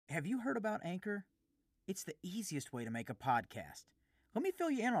Have you heard about Anchor? It's the easiest way to make a podcast. Let me fill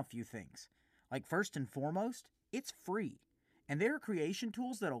you in on a few things. Like, first and foremost, it's free. And there are creation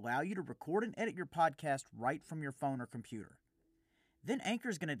tools that allow you to record and edit your podcast right from your phone or computer. Then Anchor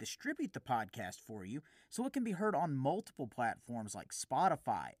is going to distribute the podcast for you so it can be heard on multiple platforms like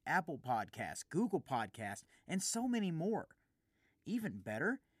Spotify, Apple Podcasts, Google Podcasts, and so many more. Even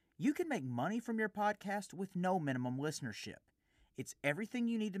better, you can make money from your podcast with no minimum listenership. It's everything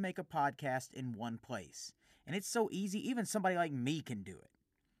you need to make a podcast in one place. And it's so easy, even somebody like me can do it.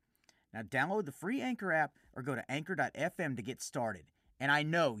 Now download the free Anchor app or go to anchor.fm to get started. And I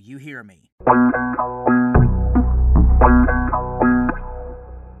know you hear me.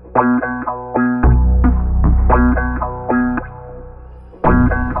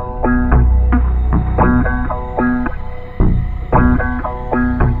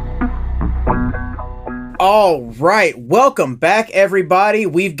 All right, welcome back, everybody.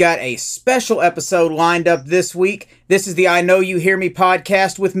 We've got a special episode lined up this week. This is the I Know You Hear Me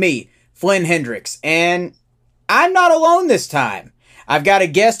podcast with me, Flynn Hendricks, and I'm not alone this time. I've got a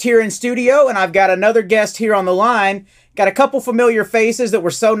guest here in studio, and I've got another guest here on the line. Got a couple familiar faces that were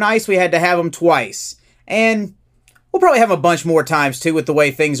so nice we had to have them twice. And we'll probably have a bunch more times, too, with the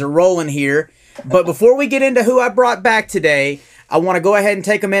way things are rolling here. But before we get into who I brought back today, I want to go ahead and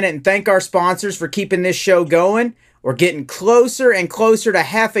take a minute and thank our sponsors for keeping this show going. We're getting closer and closer to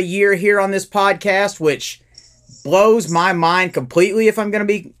half a year here on this podcast, which blows my mind completely if I'm going to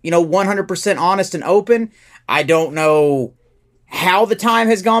be, 100% honest and open. I don't know how the time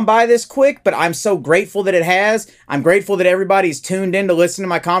has gone by this quick, but I'm so grateful that it has. I'm grateful that everybody's tuned in to listen to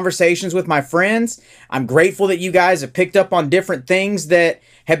my conversations with my friends. I'm grateful that you guys have picked up on different things that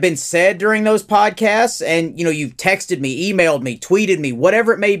have been said during those podcasts, and you've texted me, emailed me, tweeted me,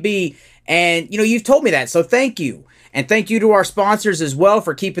 whatever it may be, and you've told me that, so thank you. And thank you to our sponsors as well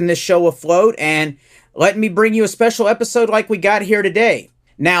for keeping this show afloat and letting me bring you a special episode like we got here today.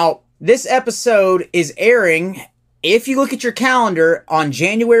 Now, this episode is airing, if you look at your calendar, on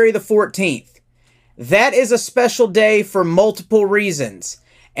January the 14th. That is a special day for multiple reasons,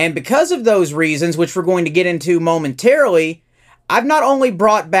 and because of those reasons, which we're going to get into momentarily, I've not only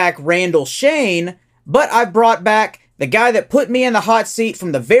brought back Randall Shane, but I've brought back the guy that put me in the hot seat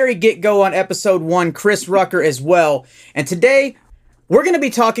from the very get-go on episode 1, Chris Rucker, as well. And today, we're going to be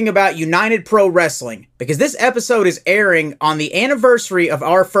talking about United Pro Wrestling, because this episode is airing on the anniversary of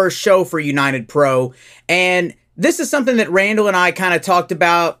our first show for United Pro, and this is something that Randall and I kind of talked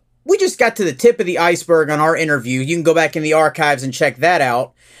about. We just got to the tip of the iceberg on our interview. You can go back in the archives and check that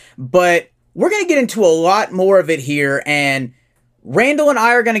out. But we're going to get into a lot more of it here, and Randall and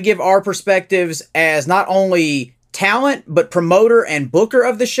I are going to give our perspectives as not only talent, but promoter and booker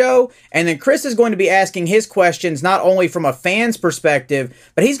of the show. And then Chris is going to be asking his questions not only from a fan's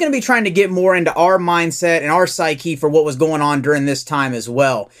perspective, but he's going to be trying to get more into our mindset and our psyche for what was going on during this time as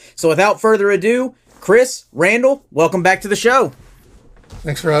well. So without further ado, Chris, Randall, welcome back to the show.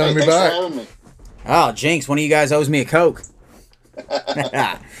 Thanks for having me back. For having me. Oh, jinx, one of you guys owes me a Coke.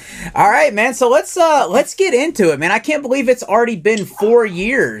 All right, man. So let's get into it, man. I can't believe it's already been 4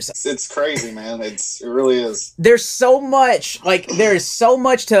 years. It's crazy, man. It really is. There's so much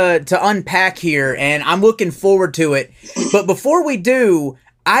to unpack here, and I'm looking forward to it. But before we do,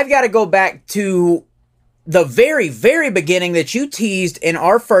 I've got to go back to the very, very beginning that you teased in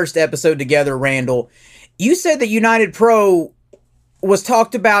our first episode together, Randall. You said that United Pro was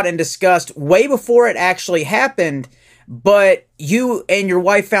talked about and discussed way before it actually happened, but you and your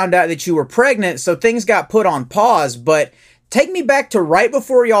wife found out that you were pregnant, so things got put on pause. But take me back to right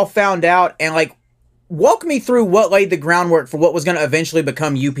before y'all found out, and walk me through what laid the groundwork for what was going to eventually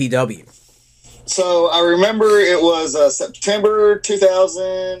become UPW. So I remember it was September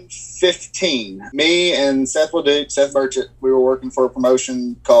 2015. Me and Seth Burchett, we were working for a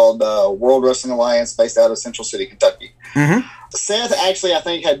promotion called World Wrestling Alliance based out of Central City, Kentucky. Mm-hmm. Seth actually, I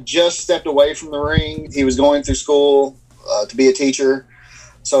think, had just stepped away from the ring. He was going through school to be a teacher.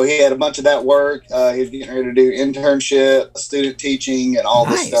 So he had a bunch of that work. He was getting ready to do internship, student teaching, and all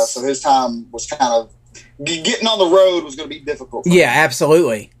this stuff. So his time was kind of getting on the road was going to be difficult. Yeah,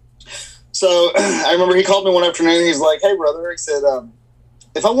 absolutely. So I remember he called me one afternoon. He's like, "Hey, brother," he said,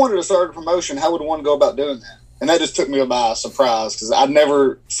 "if I wanted to start a promotion, how would one go about doing that?" And that just took me by surprise because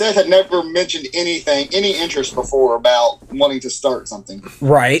Seth had never mentioned any interest before about wanting to start something.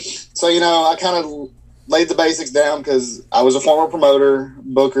 Right. So, I kind of laid the basics down because I was a former promoter,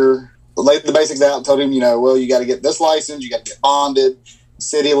 booker, laid the basics out and told him, well, you got to get this license, you got to get bonded,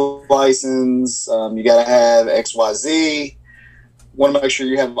 city license, you got to have XYZ, want to make sure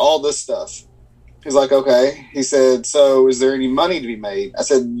you have all this stuff. He's like, okay. He said, so is there any money to be made? I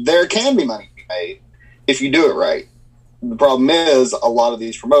said, there can be money to be made if you do it right. The problem is a lot of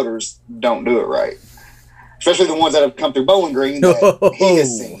these promoters don't do it right, especially the ones that have come through Bowling Green that he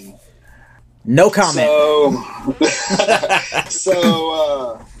has seen. No comment.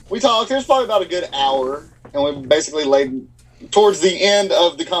 So we talked. It was probably about a good hour, and we basically laid towards the end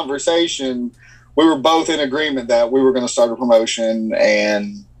of the conversation. We were both in agreement that we were going to start a promotion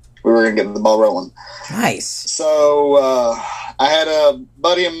and we were going to get the ball rolling. Nice. So I had a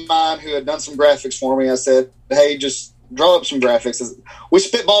buddy of mine who had done some graphics for me. I said, hey, just draw up some graphics. We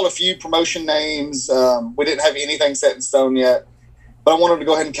spitballed a few promotion names. We didn't have anything set in stone yet, but I wanted to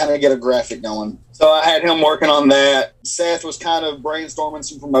go ahead and kind of get a graphic going. So I had him working on that. Seth was kind of brainstorming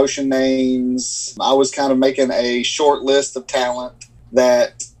some promotion names. I was kind of making a short list of talent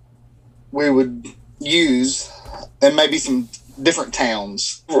that we would use and maybe some different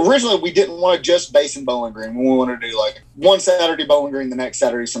towns. Originally, we didn't want to just base in Bowling Green. We wanted to do like one Saturday Bowling Green, the next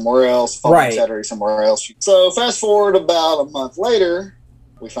Saturday somewhere else, following Saturday somewhere else. So fast forward about a month later,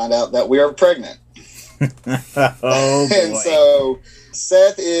 we find out that we are pregnant. Oh, boy. And so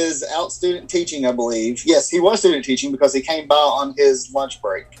Seth is out student teaching, I believe. Yes, he was student teaching because he came by on his lunch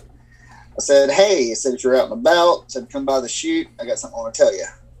break. I said, hey, if you're out and about, I said, come by the shoot. I got something I want to tell you.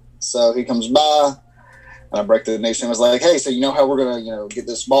 So he comes by. And I break the news to him. I was like, hey, so you know how we're going to, get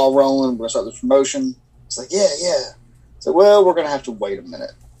this ball rolling? We're going to start this promotion. He's like, yeah. I said, well, we're going to have to wait a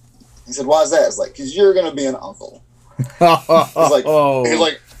minute. He said, why is that? I was like, because you're going to be an uncle. He's like,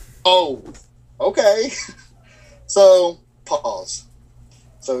 oh, okay. So, pause.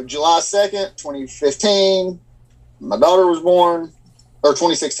 So, July 2nd, 2015, my daughter was born. Or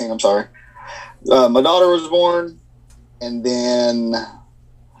 2016, I'm sorry. My daughter was born. And then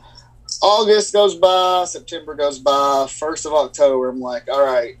August goes by, September goes by, 1st of October, I'm like, all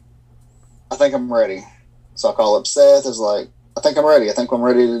right, I think I'm ready. So I call up Seth. I was like, I think I'm ready. I think I'm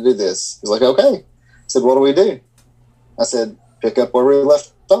ready to do this. He's like, okay. I said, what do we do? I said, pick up where we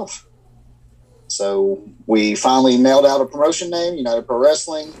left off. So we finally nailed out a promotion name, United Pro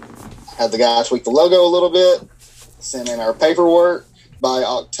Wrestling. Had the guy tweak the logo a little bit, sent in our paperwork. By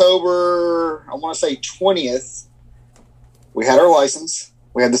October, I want to say 20th, we had our license.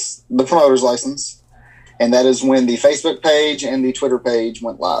 We had the promoter's license, and that is when the Facebook page and the Twitter page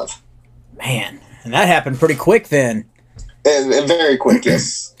went live. Man, and that happened pretty quick then. Very quick,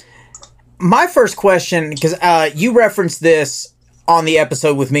 yes. My first question, because you referenced this on the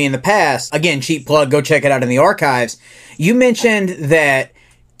episode with me in the past. Again, cheap plug, go check it out in the archives. You mentioned that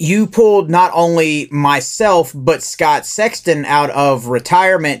you pulled not only myself, but Scott Sexton out of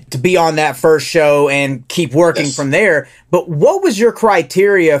retirement to be on that first show and keep working from there. But what was your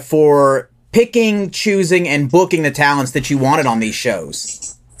criteria for picking, choosing, and booking the talents that you wanted on these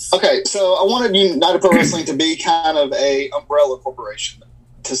shows? Okay, so I wanted United Pro Wrestling to be kind of a umbrella corporation,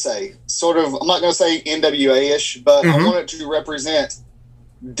 to say. Sort of, I'm not going to say NWA-ish, but I wanted to represent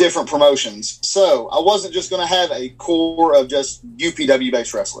different promotions. So I wasn't just going to have a core of just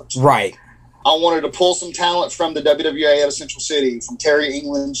UPW-based wrestlers. Right. I wanted to pull some talent from the WWA out of Central City, from Terry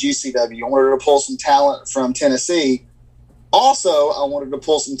England's UCW. I wanted to pull some talent from Tennessee. Also, I wanted to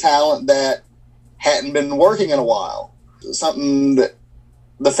pull some talent that hadn't been working in a while. Something that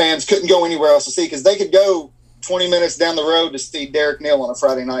the fans couldn't go anywhere else to see, because they could go 20 minutes down the road to see Derek Neal on a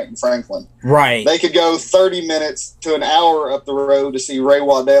Friday night in Franklin. Right. They could go 30 minutes to an hour up the road to see Ray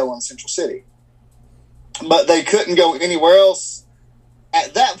Waddell in Central City. But they couldn't go anywhere else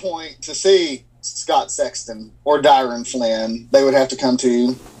at that point to see Scott Sexton or Dyron Flynn. They would have to come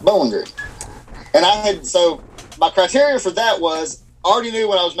to Bowling Green. And so my criteria for that was, I already knew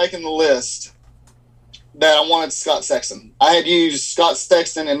when I was making the list that I wanted Scott Sexton. I had used Scott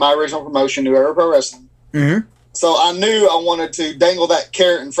Sexton in my original promotion, New Era Pro Wrestling. Mm-hmm. So I knew I wanted to dangle that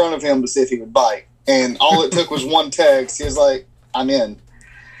carrot in front of him to see if he would bite. And all it took was one text. He was like, I'm in. And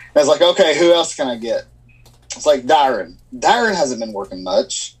I was like, okay, who else can I get? It's like Dyron. Dyron hasn't been working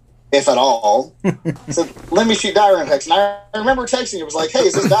much, if at all. So let me shoot Dyron a text. And I remember texting you. It was like, hey,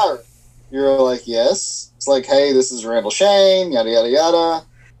 is this Dyron? You're like, yes. It's like, hey, this is Randall Shane, yada, yada, yada.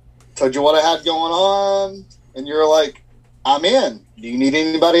 Told you what I had going on. And you're like, I'm in. Do you need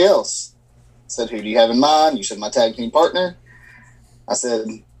anybody else? I said, who do you have in mind? You said my tag team partner. I said,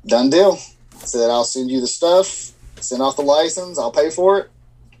 done deal. I said, I'll send you the stuff, send off the license, I'll pay for it.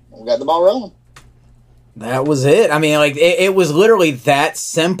 We got the ball rolling. That was it. I mean, like it was literally that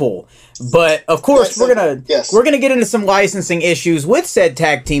simple. But of course, we're gonna get into some licensing issues with said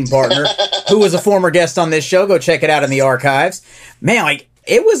tag team partner, who was a former guest on this show. Go check it out in the archives. Man, like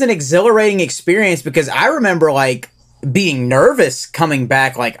it was an exhilarating experience, because I remember like being nervous coming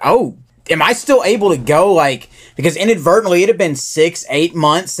back. Like, oh, am I still able to go? Like, because inadvertently it had been 6-8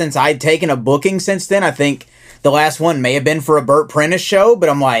 months since I'd taken a booking since then. I think the last one may have been for a Burt Prentice show, but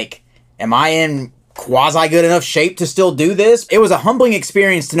I'm like, am I in quasi good enough shape to still do this? It was a humbling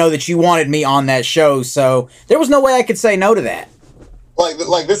experience to know that you wanted me on that show, so there was no way I could say no to that.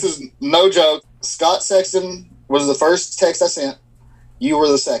 Like this is no joke. Scott Sexton was the first text I sent. You were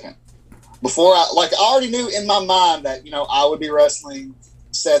the second. Before I already knew in my mind that, I would be wrestling,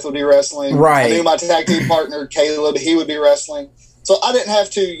 Seth would be wrestling. Right. I knew my tag team partner, Caleb, he would be wrestling. So I didn't have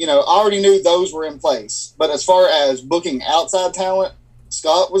to, I already knew those were in place. But as far as booking outside talent,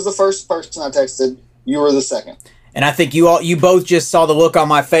 Scott was the first person I texted. You were the second. And I think you both just saw the look on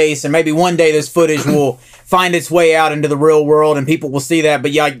my face, and maybe one day this footage will find its way out into the real world and people will see that.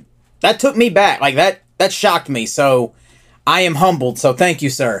 But yeah, that took me back. Like that shocked me. So I am humbled. So thank you,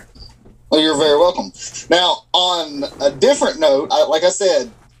 sir. Well, you're very welcome. Now, on a different note, like I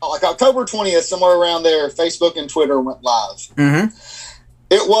said, like October 20th, somewhere around there, Facebook and Twitter went live. Mm-hmm.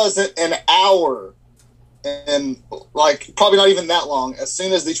 It wasn't an hour, and probably not even that long. As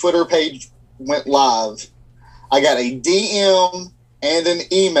soon as the Twitter page went live, I got a DM and an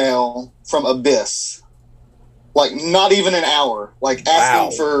email from Abyss. Not even an hour.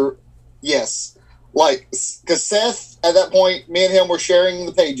 Asking for, yes. Because Seth, at that point, me and him were sharing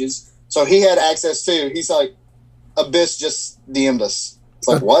the pages. So he had access too. He's like, Abyss just DM'd us. It's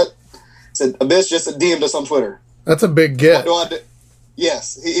like, what? I said, Abyss just DM'd us on Twitter. That's a big get. What do I do?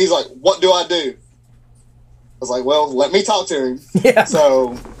 Yes. He's like, what do I do? I was like, well, let me talk to him. Yeah.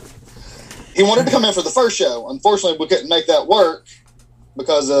 So he wanted to come in for the first show. Unfortunately, we couldn't make that work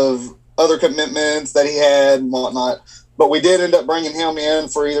because of other commitments that he had and whatnot. But we did end up bringing him in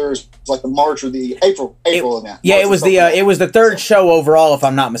for either the March or the April event. Yeah, it was the third show overall, if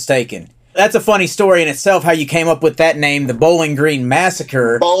I'm not mistaken. That's a funny story in itself, how you came up with that name, the Bowling Green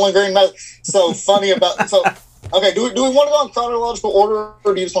Massacre. Bowling Green Massacre. So funny about okay. Do we want to go in chronological order,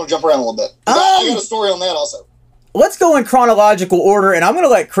 or do you just want to jump around a little bit? I got a story on that also. Let's go in chronological order, and I'm going to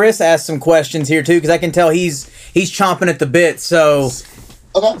let Chris ask some questions here too, because I can tell he's chomping at the bit. So,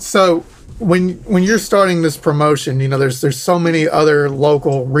 okay. So when you're starting this promotion, there's so many other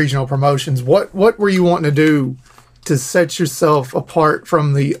local regional promotions. What were you wanting to do to set yourself apart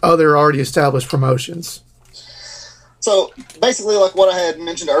from the other already established promotions? So basically, like what I had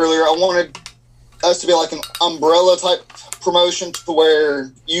mentioned earlier, I wanted us to be like an umbrella type promotion to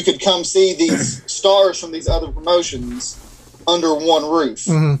where you could come see these stars from these other promotions under one roof.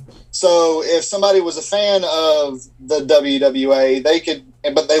 Mm-hmm. So if somebody was a fan of the WWA,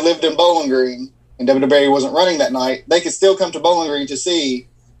 but they lived in Bowling Green and WWA wasn't running that night, they could still come to Bowling Green to see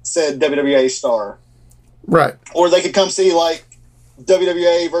said WWA star. Right. Or they could come see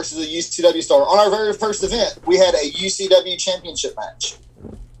WWA versus a UCW star. On our very first event, we had a UCW championship match.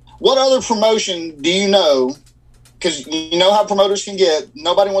 What other promotion do you know? Because you know how promoters can get.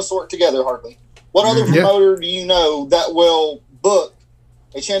 Nobody wants to work together hardly. What other promoter do you know that will book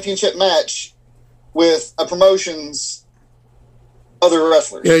a championship match with a promotion's other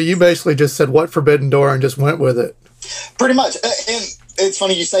wrestlers? Yeah, you basically just said what forbidden door and just went with it. Pretty much. And it's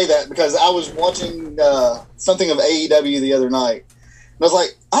funny you say that because I was watching something of AEW the other night. And I was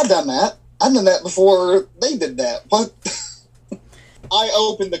like, I've done that. I've done that before they did that. What? I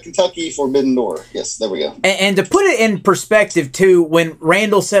opened the Kentucky Forbidden Door. Yes, there we go. And to put it in perspective, too, when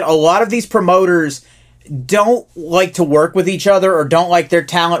Randall said a lot of these promoters don't like to work with each other or don't like their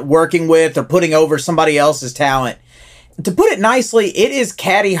talent working with or putting over somebody else's talent, to put it nicely, it is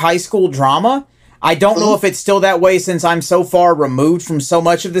catty high school drama. I don't know if it's still that way since I'm so far removed from so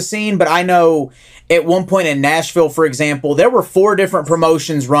much of the scene, but I know at one point in Nashville, for example, there were 4 different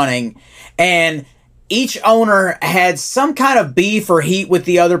promotions running, and each owner had some kind of beef or heat with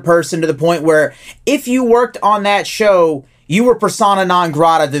the other person to the point where if you worked on that show, you were persona non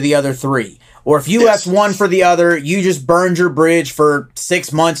grata to the other 3. Or if you left one for the other, you just burned your bridge for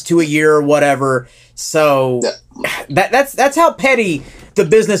 6 months to a year or whatever. So that's how petty the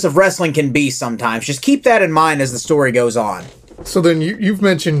business of wrestling can be sometimes. Just keep that in mind as the story goes on. So then you've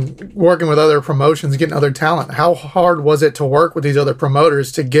mentioned working with other promotions, getting other talent. How hard was it to work with these other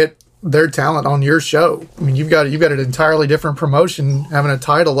promoters to get their talent on your show? I mean, you've got an entirely different promotion having a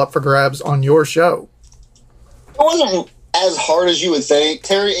title up for grabs on your show. It wasn't as hard as you would think.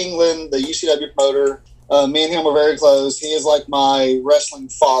 Terry England, the UCW promoter, me and him were very close. He is like my wrestling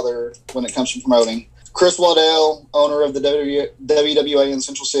father when it comes to promoting. Chris Waddell, owner of the WWA in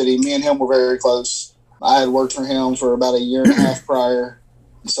Central City, me and him were very close. I had worked for him for about a year and a half prior,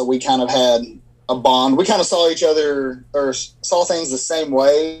 so we kind of had a bond. We kind of saw each other or saw things the same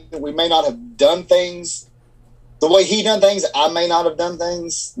way. We may not have done things the way he done things, I may not have done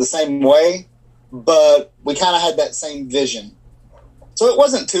things the same way, but we kind of had that same vision. So it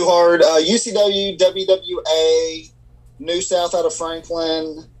wasn't too hard. UCW, WWA, New South out of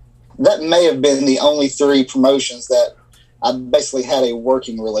Franklin, that may have been the only three promotions that I basically had a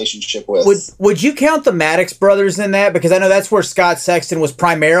working relationship with. Would you count the Maddox brothers in that? Because I know that's where Scott Sexton was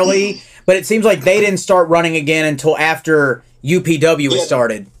primarily, but it seems like they didn't start running again until after UPW was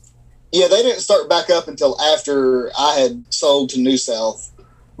started. Yeah, they didn't start back up until after I had sold to New South.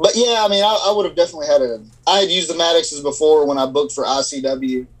 But yeah, I mean, I would have definitely I had used the Maddoxes before when I booked for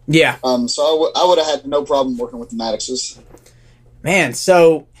ICW. Yeah. So I would have had no problem working with the Maddoxes. Man,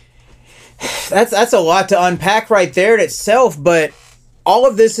 so that's a lot to unpack right there in itself, but all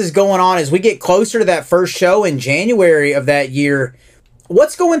of this is going on as we get closer to that first show in January of that year.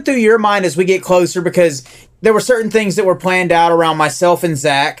 What's going through your mind as we get closer? Because there were certain things that were planned out around myself and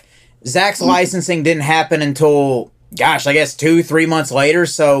Zach. Zach's licensing didn't happen until, gosh, I guess 2-3 months later.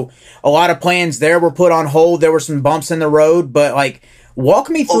 So a lot of plans there were put on hold. There were some bumps in the road, but like, walk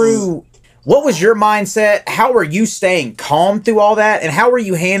me through what was your mindset? How were you staying calm through all that? And how were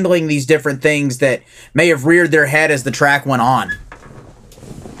you handling these different things that may have reared their head as the track went on?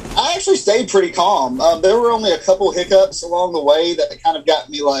 I actually stayed pretty calm. There were only a couple hiccups along the way that kind of got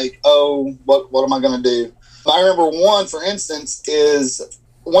me like, oh, what am I going to do? I remember one, for instance, is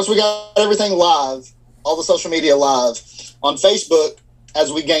once we got everything live, all the social media live, on Facebook,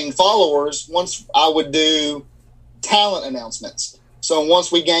 as we gained followers, once I would do talent announcements. So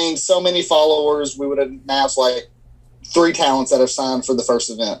once we gained so many followers, we would announce like 3 talents that have signed for the first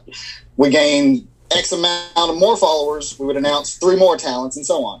event. We gained X amount of more followers, we would announce 3 more talents, and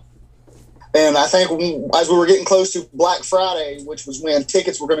so on. And I think as we were getting close to Black Friday, which was when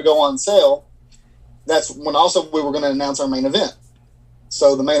tickets were going to go on sale, that's when also we were going to announce our main event.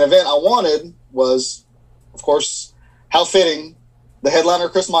 So the main event I wanted was, of course, how fitting, the headliner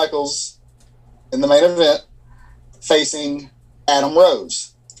Chris Michaels in the main event facing Adam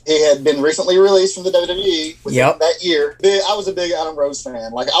Rose. He had been recently released from the WWE within that year. I was a big Adam Rose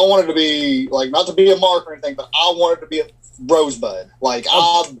fan. Like, I wanted to be, like, not to be a mark or anything, but I wanted to be a Rosebud. Like,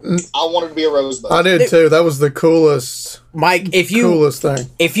 I wanted to be a Rosebud. I did too. That was the coolest, Mike, coolest thing.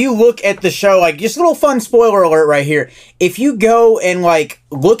 If you look at the show, like, just a little fun spoiler alert right here. If you go and, like,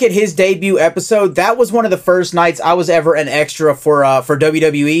 look at his debut episode, that was one of the first nights I was ever an extra for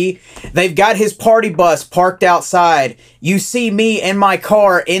WWE. They've got his party bus parked outside. You see me in my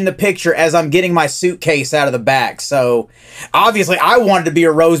car in the picture as I'm getting my suitcase out of the back. So, obviously, I wanted to be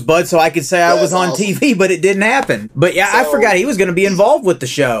a Rosebud so I could say I was on TV, but it didn't happen. But yeah, I forgot he was going to be involved with the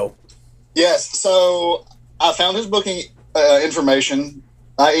show. Yes, so I found his booking information.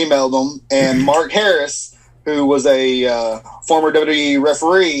 I emailed him, and Mark Harris, who was a former WWE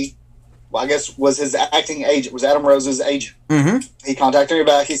referee, well, I guess was his acting agent, was Adam Rose's agent. Mm-hmm. He contacted me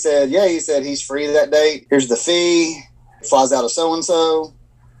back. He said, he's free that date. Here's the fee. Flies out of so-and-so.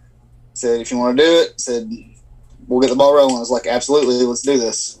 Said, if you want to do it, said, we'll get the ball rolling. I was like, absolutely, let's do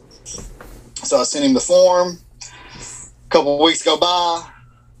this. So I sent him the form. A couple of weeks go by.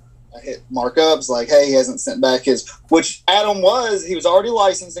 I hit Mark up. It's like, hey, he hasn't sent back his, which Adam he was already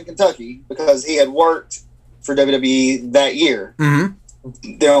licensed in Kentucky because he had worked for WWE that year.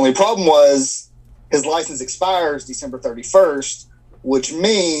 Mm-hmm. The only problem was his license expires December 31st, which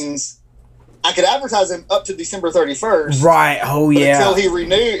means I could advertise him up to December 31st. Right. Oh, yeah. Until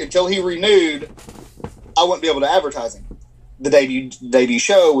he renewed, I wouldn't be able to advertise him. The debut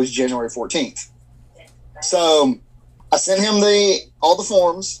show was January 14th. So I sent him all the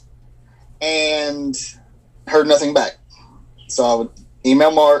forms and heard nothing back. So I would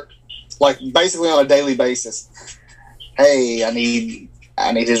email Mark, like, basically on a daily basis. Hey, I need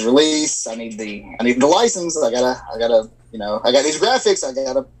his release. I need the license. I gotta, I got these graphics. I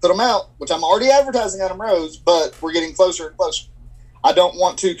gotta put them out, which I'm already advertising Adam Rose, but we're getting closer and closer. I don't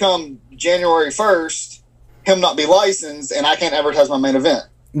want to come January 1st, him not be licensed, and I can't advertise my main event.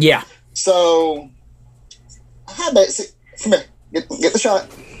 Yeah. So I had that. Come here, get the shot.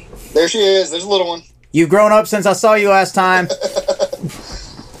 There she is. There's a little one. You've grown up since I saw you last time.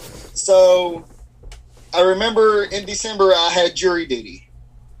 So I remember in December I had jury duty.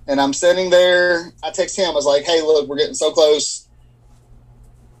 And I'm sitting there. I text him. I was like, hey, look, we're getting so close.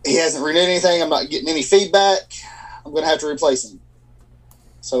 He hasn't renewed anything. I'm not getting any feedback. I'm going to have to replace him.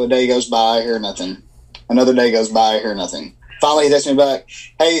 So a day goes by, I hear nothing. Another day goes by, I hear nothing. Finally, he texts me back.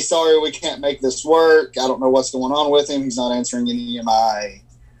 Hey, sorry, we can't make this work. I don't know what's going on with him. He's not answering any of my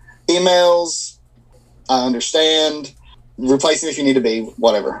emails. I understand. Replace him if you need to be,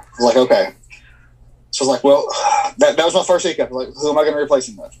 whatever. I was like, okay. So I was like, well, that was my first hiccup. Like, who am I going to replace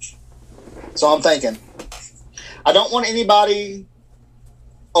him with? So I'm thinking, I don't want anybody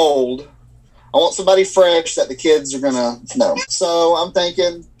old. I want somebody fresh that the kids are going to know. So I'm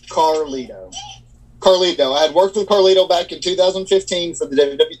thinking Carlito. I had worked with Carlito back in 2015 for the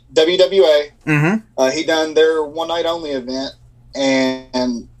WWA. Mm-hmm. He done their one night only event,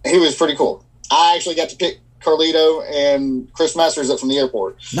 and he was pretty cool. I actually got to pick Carlito and Chris Masters up from the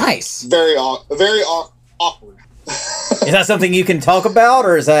airport. Nice. Very awkward. Is that something you can talk about,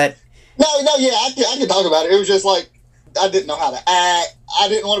 or is that? No, yeah, I can talk about it. It was just like, I didn't know how to act. I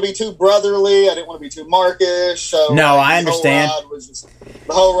didn't want to be too brotherly. I didn't want to be too Markish. So no, I understand.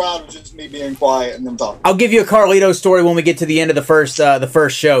 The whole ride was just me being quiet and them talking. I'll give you a Carlito story when we get to the end of the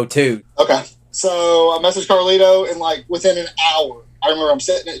first show too. Okay. So I messaged Carlito, and like within an hour, I remember I'm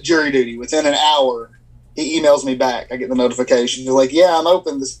sitting at jury duty. Within an hour, he emails me back. I get the notification. He's like, "Yeah, I'm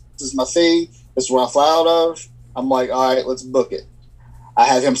open. This is my fee. This is where I fly out of." I'm like, "All right, let's book it." I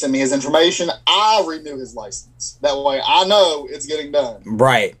have him send me his information. I renew his license. That way I know it's getting done.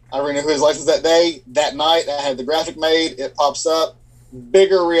 Right. I renew his license that day. That night, I had the graphic made. It pops up.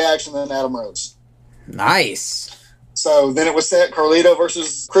 Bigger reaction than Adam Rose. Nice. So then it was set Carlito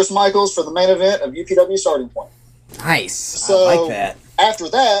versus Chris Michaels for the main event of UPW Starting Point. Nice. So I like that. After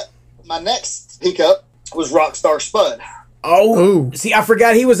that, my next hiccup was Rockstar Spud. Oh, Ooh. See, I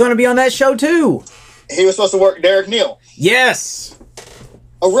forgot he was going to be on that show too. He was supposed to work Derek Neal. Yes.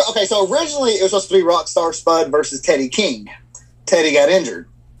 Okay, so originally it was supposed to be Rockstar Spud versus Teddy King. Teddy got injured.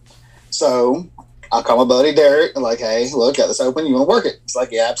 So I call my buddy Derek and like, "Hey, look, got this open. You want to work it?" He's like,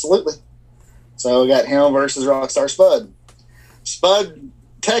 "Yeah, absolutely." So I got him versus Rockstar Spud. Spud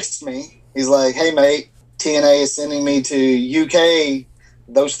texts me. He's like, "Hey, mate, TNA is sending me to UK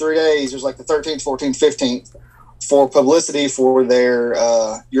those 3 days. There's like the 13th, 14th, 15th for publicity for their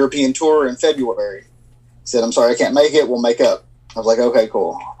European tour in February." He said, "I'm sorry, I can't make it. We'll make up." I was like, "Okay,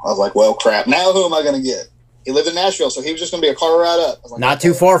 cool." I was like, "Well, crap. Now who am I going to get?" He lived in Nashville, so he was just going to be a car ride up. I was like, Not okay.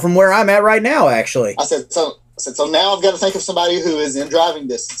 too far from where I'm at right now, actually. I said, so now I've got to think of somebody who is in driving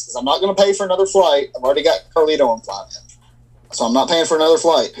distance, because I'm not going to pay for another flight. I've already got Carlito on flight in. So I'm not paying for another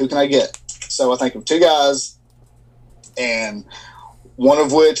flight. Who can I get? So I think of two guys, and one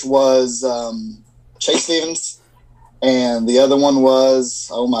of which was Chase Stevens, and the other one was,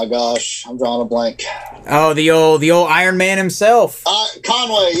 oh my gosh, I'm drawing a blank. Oh, the old Iron Man himself.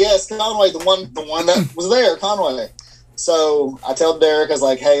 Conway, yes, Conway, the one that was there, Conway. So I tell Derek, I was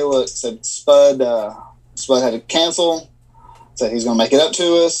like, "Hey, look," said Spud had to cancel. Said he's going to make it up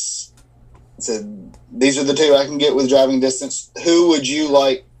to us. Said these are the two I can get with driving distance. Who would you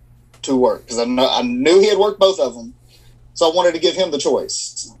like to work? Because I knew he had worked both of them, so I wanted to give him the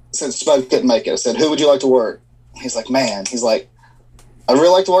choice. Since Spud couldn't make it, I said, "Who would you like to work?" He's like, "Man," he's like, "I'd really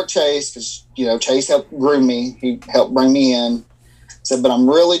like to work Chase because, Chase helped groom me. He helped bring me in." I said, "But I'm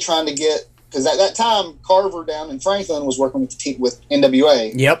really trying to get," because at that time, Carver down in Franklin was working with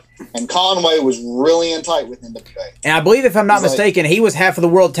NWA. Yep. And Conway was really in tight with NWA. And I believe, if I'm not He's mistaken, he was half of the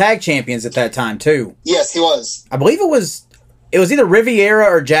World Tag Champions at that time, too. Yes, he was. I believe it was either Riviera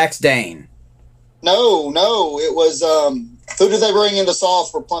or Jax Dane. No, it was, who did they bring in to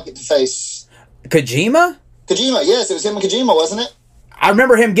solve for Plunkett to face? Kojima? Kojima, yes, it was him and Kojima, wasn't it? I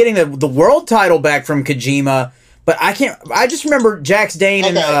remember him getting the world title back from Kojima, but I just remember Jax Dane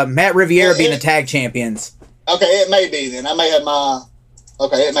and Matt Riviera being the tag champions. Okay, it may be then. I may have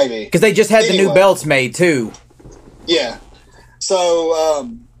okay, it may be. Because they just had the new belts made, too. Yeah. So,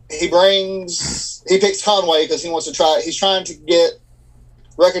 he picks Conway because he's trying to get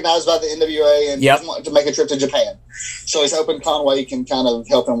recognized by the NWA and he's wanting to make a trip to Japan. So he's hoping Conway can kind of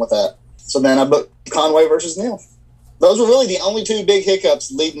help him with that. So then I booked Conway versus Neal. Those were really the only two big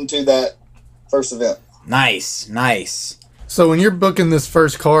hiccups leading to that first event. Nice. So when you're booking this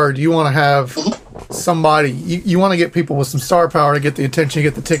first card, you want to have somebody, you want to get people with some star power to get the attention,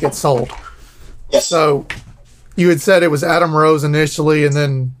 get the tickets sold. Yes. So you had said it was Adam Rose initially, and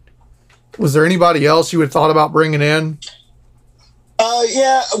then was there anybody else you had thought about bringing in?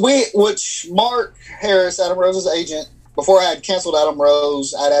 Yeah, which Mark Harris, Adam Rose's agent, before I had canceled Adam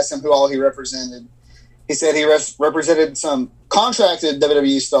Rose, I'd asked him who all he represented. He said he represented some contracted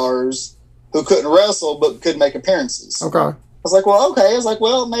WWE stars who couldn't wrestle but could make appearances. Okay. I was like, well, okay. I was like,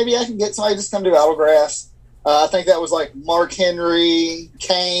 well, maybe I can get somebody to just come do autographs. I think that was like Mark Henry,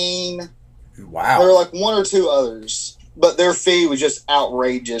 Kane. Wow. There were like one or two others, but their fee was just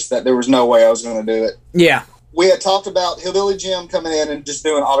outrageous that there was no way I was going to do it. Yeah. We had talked about Hillbilly Jim coming in and just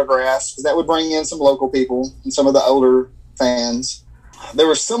doing autographs because that would bring in some local people and some of the older fans. There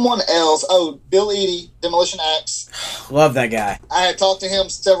was someone else. Oh, Bill Eadie, Demolition Axe. Love that guy. I had talked to him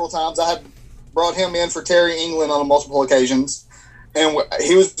several times. I had brought him in for Terry England on multiple occasions. And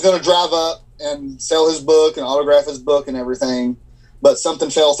he was going to drive up and sell his book and autograph his book and everything, but something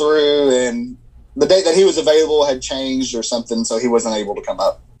fell through, and the date that he was available had changed or something, so he wasn't able to come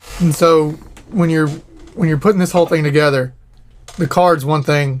up. And so when you're putting this whole thing together, the card's one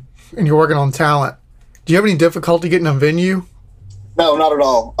thing, and you're working on talent. Do you have any difficulty getting a venue? No, not at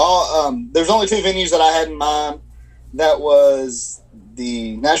all. There's only two venues that I had in mind. That was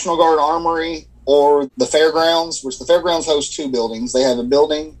the National Guard Armory or the Fairgrounds, which the Fairgrounds hosts two buildings. They have a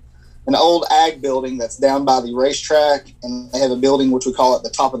building, an old ag building that's down by the racetrack, and they have a building which we call it the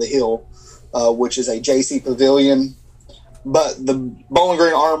Top of the Hill, which is a JC Pavilion. But the Bowling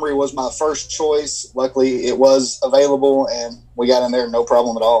Green Armory was my first choice. Luckily, it was available, and we got in there no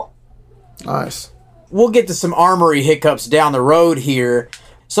problem at all. Nice. We'll get to some Armory hiccups down the road here.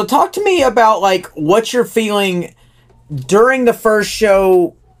 So talk to me about, like, what you're feeling during the first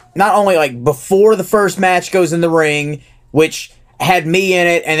show, not only, like, before the first match goes in the ring, which had me in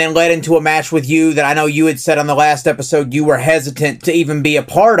it, and then led into a match with you that I know you had said on the last episode you were hesitant to even be a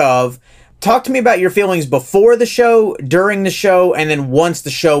part of. Talk to me about your feelings before the show, during the show, and then once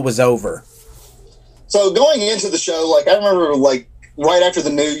the show was over. So going into the show, like, I remember, like, right after the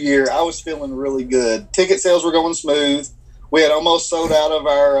new year, I was feeling really good. Ticket sales were going smooth. We had almost sold out of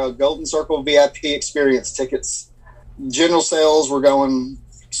our Golden Circle VIP experience tickets. General sales were going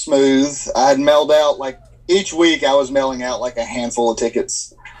smooth. I had mailed out, like, each week I was mailing out like a handful of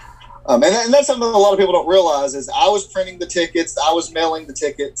tickets. And that's something a lot of people don't realize is I was printing the tickets. I was mailing the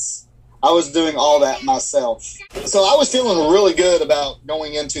tickets. I was doing all that myself. So I was feeling really good about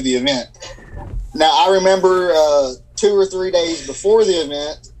going into the event. Now, I remember 2 or 3 days before the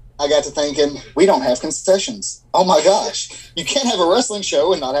event, I got to thinking, we don't have concessions. Oh, my gosh. You can't have a wrestling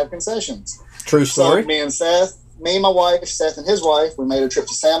show and not have concessions. True story. So me and my wife, Seth and his wife, we made a trip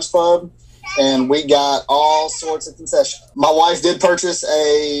to Sam's Club, and we got all sorts of concessions. My wife did purchase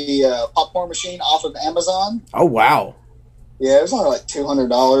a popcorn machine off of Amazon. Oh, wow. Yeah, it was only like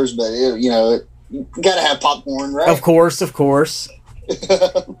 $200, but you got to have popcorn, right? Of course.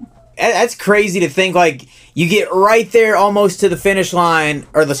 That's crazy to think, like, you get right there almost to the finish line,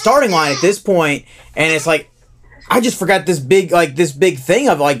 or the starting line at this point, and it's like, I just forgot this big thing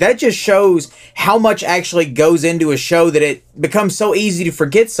of, like, that just shows how much actually goes into a show that it becomes so easy to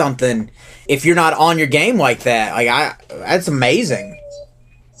forget something if you're not on your game like that. Like, that's amazing.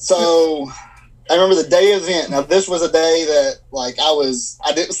 So I remember the day of the event. Now, this was a day that, like,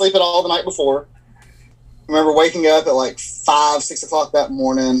 I didn't sleep at all the night before. I remember waking up at like 5, 6 o'clock that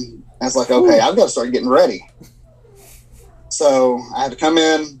morning. I was like, okay, I've got to start getting ready. So I had to come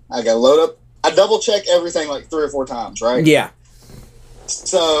in. I got to load up. I double check everything like 3 or 4 times, right? Yeah.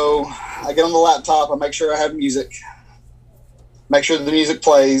 So I get on the laptop. I make sure I have music. Make sure the music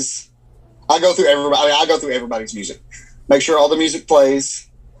plays. I go through everybody's music. Make sure all the music plays.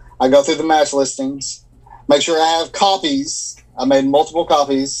 I go through the match listings. Make sure I have copies. I made multiple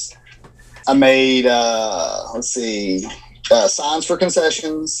copies. I made, signs for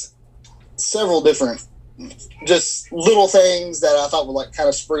concessions. Several different, just little things that I thought would, like, kind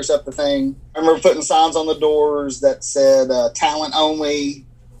of spruce up the thing. I remember putting signs on the doors that said talent only,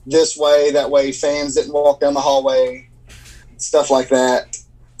 this way, that way fans didn't walk down the hallway, stuff like that.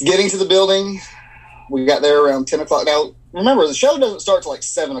 Getting to the building, we got there around 10 o'clock. Now, remember, the show doesn't start till like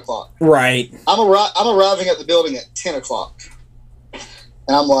 7 o'clock. Right. I'm arriving at the building at 10 o'clock.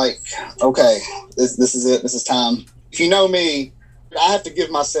 And I'm like, okay, this is it. This is time. If you know me, I have to give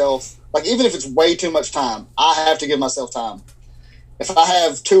myself, like, even if it's way too much time, I have to give myself time. If I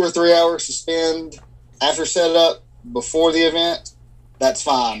have 2 or 3 hours to spend after setup before the event, that's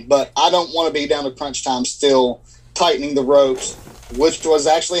fine. But I don't want to be down to crunch time still tightening the ropes, which was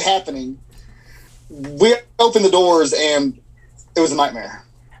actually happening. We opened the doors and it was a nightmare.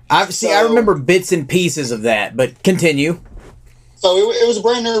 I remember bits and pieces of that, but continue. So it was a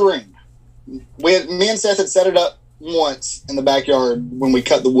brand new ring. Me and Seth had set it up once in the backyard when we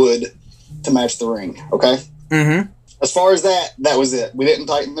cut the wood to match the ring. Okay. Mm-hmm. As far as that was it. We didn't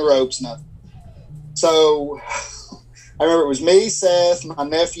tighten the ropes, nothing. So I remember it was me, Seth, my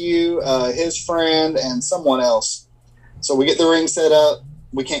nephew, his friend, and someone else. So we get the ring set up.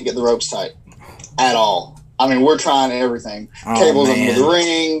 We can't get the ropes tight at all. I mean, we're trying everything. Cables under the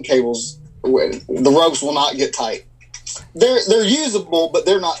ring, the ropes will not get tight. They're usable, but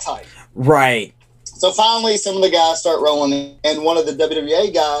they're not tight. Right. So finally, some of the guys start rolling in, and one of the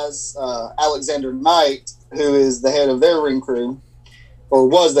WWA guys, Alexander Knight, who is the head of their ring crew, or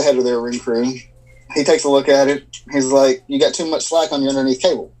was the head of their ring crew, he takes a look at it. He's like, you got too much slack on your underneath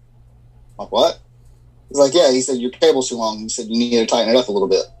cable. I'm like, what? He's like, yeah. He said, your cable's too long. He said, you need to tighten it up a little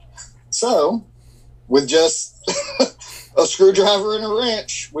bit. So with just a screwdriver and a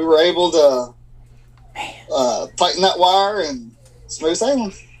wrench, we were able to tighten that wire and smooth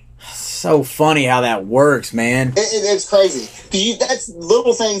sailing. So funny how that works, man. It's crazy. That's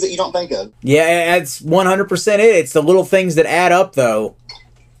little things that you don't think of. Yeah, that's 100% it. It's the little things that add up, though.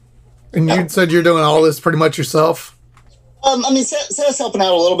 And you said you're doing all this pretty much yourself? I mean, Seth's helping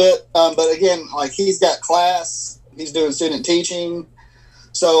out a little bit, but again, like he's got class, he's doing student teaching,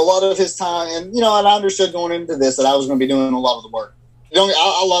 so a lot of his time, and and I understood going into this that I was going to be doing a lot of the work.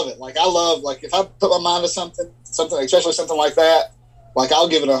 I love it. Like I love, like if I put my mind to something, especially something like that, like I'll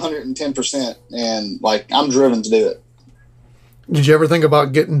give it 110%, and like I'm driven to do it. Did you ever think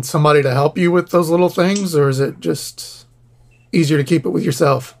about getting somebody to help you with those little things, or is it just easier to keep it with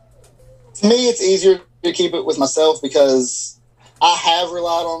yourself? To me, it's easier to keep it with myself because I have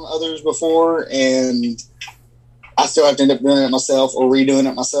relied on others before, and I still have to end up doing it myself or redoing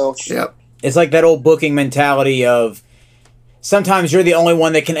it myself. Yep. It's like that old booking mentality of sometimes you're the only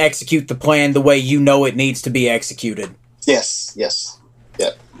one that can execute the plan the way you know it needs to be executed. Yes.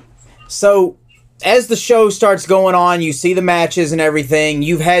 Yep. So, as the show starts going on, you see the matches and everything.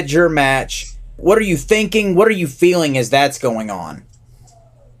 You've had your match. What are you thinking? What are you feeling as that's going on?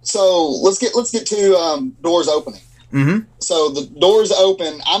 So let's get to doors opening. Mm-hmm. So the doors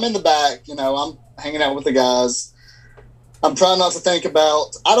open. I'm in the back. I'm hanging out with the guys. I'm trying not to think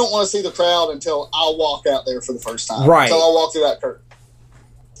about. I don't want to see the crowd until I walk out there for the first time. Right. Until I walk through that curtain.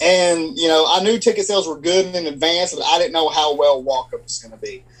 And I knew ticket sales were good in advance, but I didn't know how well walk-up was going to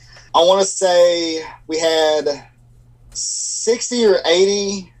be. I want to say we had 60 or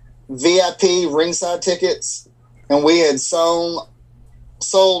 80 VIP ringside tickets, and we had sold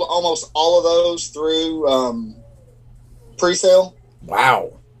almost all of those through pre-sale.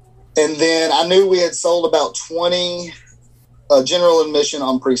 Wow. And then I knew we had sold about 20 general admission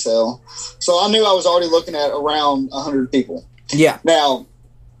on pre-sale. So I knew I was already looking at around 100 people. Yeah. Now,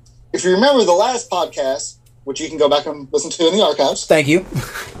 if you remember the last podcast, which you can go back and listen to in the archives. Thank you.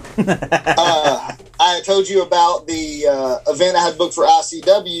 I had told you about the event I had booked for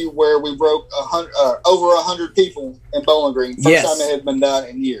ICW where we broke over 100 people in Bowling Green. First time it had been done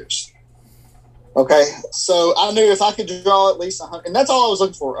in years. Okay, so I knew if I could draw at least 100, and that's all I was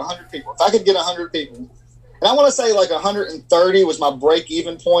looking for, 100 people. If I could get 100 people, and I want to say like 130 was my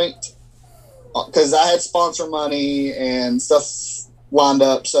break-even point because I had sponsor money and stuff lined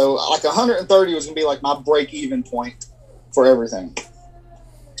up. So like 130 was going to be like my break-even point for everything.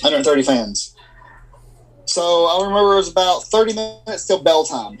 130 fans. So I remember it was about 30 minutes till bell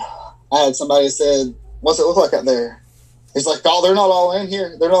time. I had somebody said, "What's it look like out there?" He's like, "Oh, they're not all in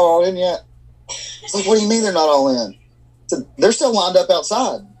here. They're not all in yet." It's like, "What do you mean they're not all in?" I said, "They're still lined up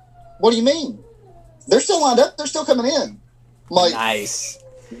outside." "What do you mean?" "They're still lined up. They're still coming in." I'm like, nice.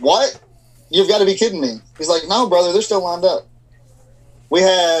 "What? You've got to be kidding me." He's like, "No, brother, they're still lined up." We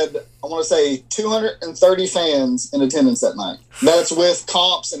had, I want to say, 230 fans in attendance that night. That's with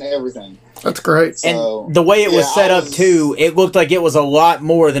comps and everything. That's great. So, and the way it was set up, too, it looked like it was a lot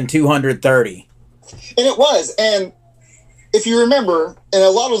more than 230. And it was. And if you remember, and a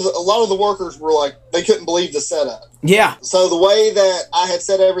lot of the workers were like, they couldn't believe the setup. Yeah. So the way that I had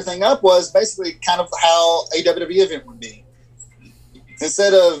set everything up was basically kind of how a WWE event would be.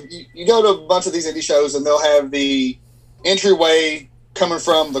 Instead of, you go to a bunch of these indie shows and they'll have the entryway coming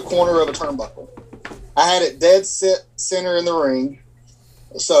from the corner of a turnbuckle. I had it dead center in the ring.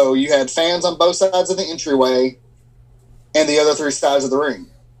 So you had fans on both sides of the entryway and the other three sides of the ring.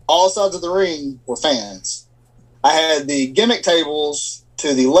 All sides of the ring were fans. I had the gimmick tables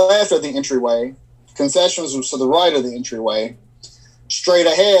to the left of the entryway. Concessions was to the right of the entryway. Straight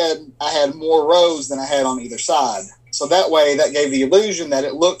ahead, I had more rows than I had on either side. So that way, that gave the illusion that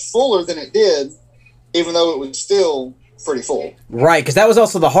it looked fuller than it did, even though it was still pretty full. Right, because that was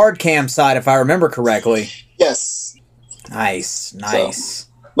also the hard cam side, if I remember correctly. Yes. Nice. So,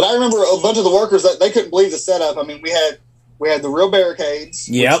 but I remember a bunch of the workers that they couldn't believe the setup. I mean, we had the real barricades.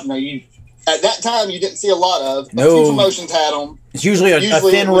 Yep. Which, at that time you didn't see a lot of. No. A few promotions had them. It's usually a thin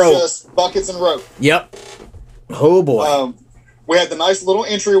it was rope. Just buckets and rope. Yep. Oh boy. We had the nice little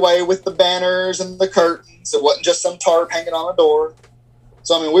entryway with the banners and the curtains. It wasn't just some tarp hanging on a door.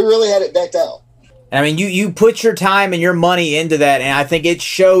 So I mean, we really had it decked out. I mean, you put your time and your money into that, and I think it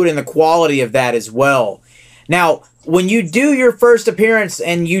showed in the quality of that as well. Now, when you do your first appearance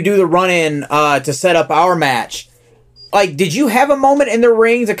and you do the run-in to set up our match, like, did you have a moment in the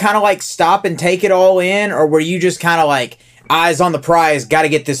ring to kind of, like, stop and take it all in, or were you just kind of, like, eyes on the prize, got to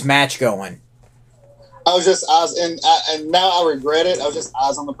get this match going? I was just eyes, and now I regret it. I was just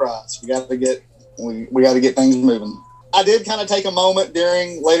eyes on the prize. We got to get things moving. I did kind of take a moment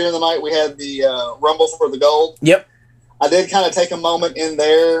later in the night. We had the Rumble for the Gold. Yep. I did kind of take a moment in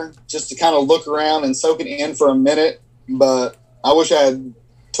there just to kind of look around and soak it in for a minute, but I wish I had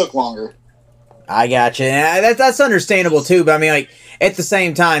took longer. I got you. And that's understandable too. But I mean, like at the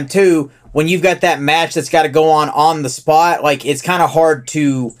same time too, when you've got that match that's got to go on the spot, like it's kind of hard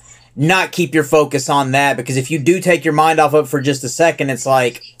to not keep your focus on that, because if you do take your mind off of it for just a second, it's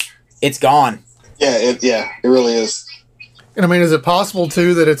like it's gone. Yeah, it really is. And I mean, is it possible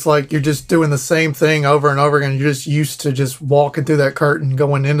too that it's like you're just doing the same thing over and over again? You're just used to just walking through that curtain,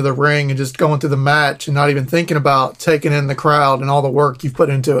 going into the ring, and just going through the match, and not even thinking about taking in the crowd and all the work you've put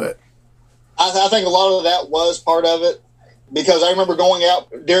into it. I think a lot of that was part of it, because I remember going out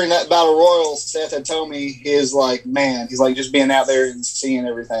during that Battle Royal. Seth had told me, he's like just being out there and seeing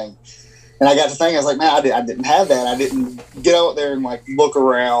everything. And I got to thinking, I was like, man, I didn't have that. I didn't get out there and like look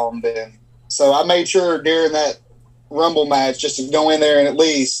around. And so I made sure during that Rumble match just to go in there and at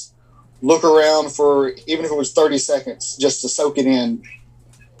least look around for, even if it was 30 seconds, just to soak it in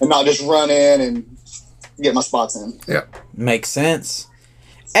and not just run in and get my spots in. Yeah. Makes sense.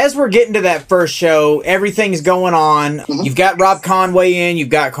 As we're getting to that first show, everything's going on. Mm-hmm. You've got Rob Conway in, you've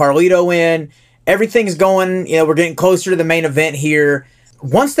got Carlito in, everything's going, we're getting closer to the main event here.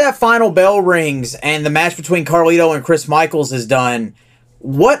 Once that final bell rings and the match between Carlito and Chris Michaels is done,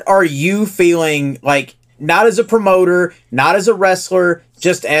 what are you feeling like? Not as a promoter, not as a wrestler,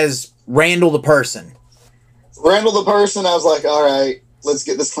 just as Randall the person. Randall the person, I was like, all right, let's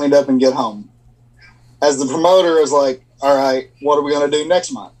get this cleaned up and get home. As the promoter, I was like, all right, what are we going to do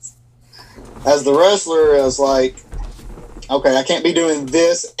next month? As the wrestler, I was like, okay, I can't be doing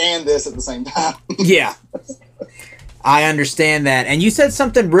this and this at the same time. Yeah. I understand that. And you said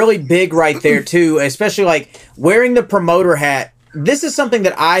something really big right there, too, especially like wearing the promoter hat. This is something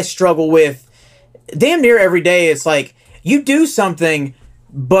that I struggle with damn near every day. It's like you do something,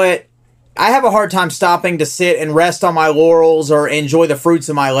 but I have a hard time stopping to sit and rest on my laurels or enjoy the fruits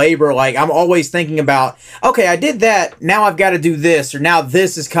of my labor. Like I'm always thinking about, okay, I did that. Now I've got to do this, or now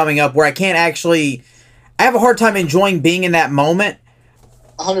this is coming up where I can't actually, I have a hard time enjoying being in that moment.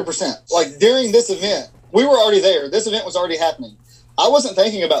 100%. Like during this event, we were already there. This event was already happening. I wasn't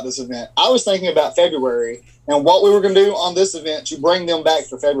thinking about this event. I was thinking about February and what we were going to do on this event to bring them back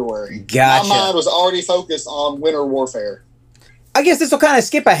for February. Gotcha. My mind was already focused on Winter Warfare. I guess this will kind of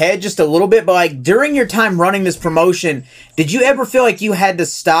skip ahead just a little bit, but like during your time running this promotion, did you ever feel like you had to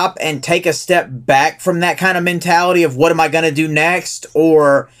stop and take a step back from that kind of mentality of what am I going to do next?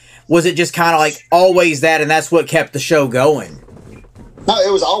 Or was it just kind of like always that and that's what kept the show going? No,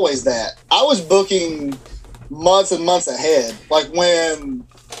 it was always that. I was booking months and months ahead. Like when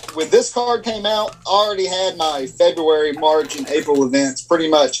this card came out, I already had my February, March, and April events pretty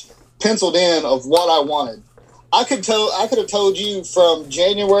much penciled in of what I wanted. I could have told you from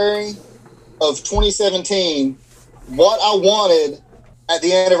January of 2017 what I wanted at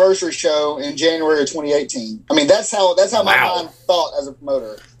the anniversary show in January of 2018. I mean, that's how my mind thought as a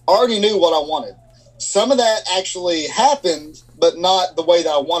promoter. I already knew what I wanted. Some of that actually happened, but not the way that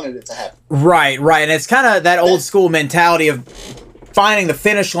I wanted it to happen. Right. And it's kind of that old school mentality of finding the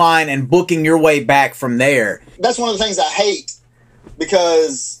finish line and booking your way back from there. That's one of the things I hate,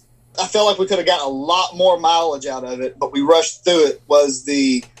 because I feel like we could have gotten a lot more mileage out of it, but we rushed through it, was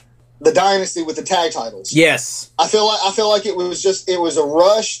the dynasty with the tag titles. Yes. I feel like it was a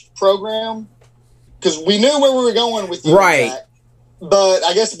rushed program because we knew where we were going with you. Right. But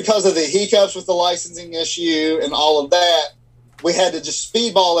I guess because of the hiccups with the licensing issue and all of that, we had to just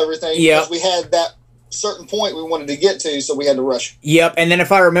speedball everything because we had that certain point we wanted to get to, so we had to rush. Yep, and then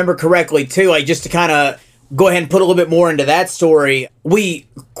if I remember correctly, too, like just to kind of go ahead and put a little bit more into that story, we,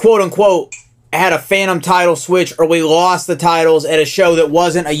 quote-unquote, had a phantom title switch, or we lost the titles at a show that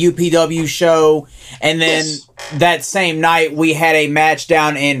wasn't a UPW show, and then that same night we had a match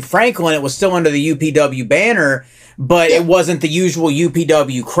down in Franklin. It was still under the UPW banner, but it wasn't the usual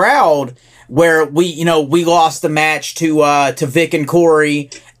UPW crowd, where we lost the match to Vic and Corey,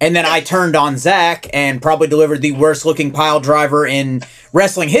 and then I turned on Zach and probably delivered the worst looking pile driver in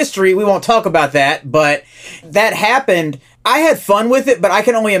wrestling history. We won't talk about that, but that happened. I had fun with it, but I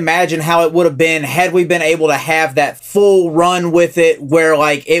can only imagine how it would have been had we been able to have that full run with it, where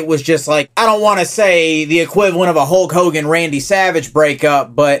like it was just like, I don't want to say the equivalent of a Hulk Hogan Randy Savage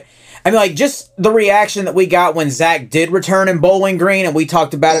breakup, but I mean, like, just the reaction that we got when Zach did return in Bowling Green, and we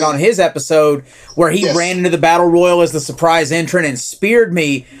talked about it on his episode, where he ran into the Battle Royal as the surprise entrant and speared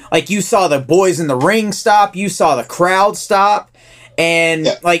me. Like, you saw the boys in the ring stop, you saw the crowd stop, and,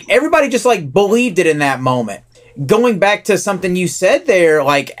 like, everybody just, like, believed it in that moment. Going back to something you said there,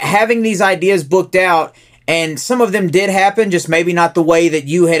 like, having these ideas booked out and some of them did happen, just maybe not the way that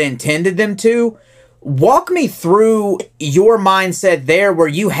you had intended them to. Walk me through your mindset there where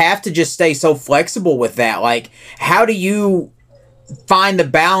you have to just stay so flexible with that. Like, how do you find the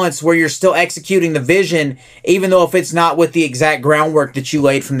balance where you're still executing the vision, even though if it's not with the exact groundwork that you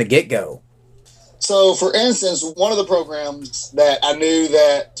laid from the get-go? So, for instance, one of the programs that I knew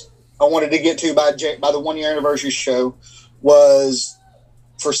that I wanted to get to by the 1 year anniversary show was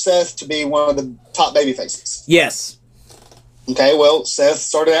for Seth to be one of the top baby faces. Yes. Okay, well, Seth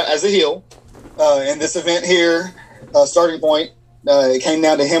started out as a heel. In this event here, starting point, it came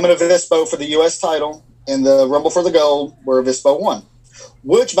down to him and Avispo for the U.S. title in the Rumble for the Gold, where Avispo won.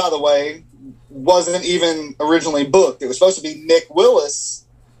 Which, by the way, wasn't even originally booked. It was supposed to be Nick Willis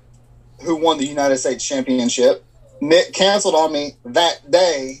who won the United States Championship. Nick canceled on me that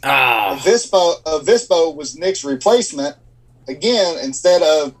day. Avispo was Nick's replacement. Again, instead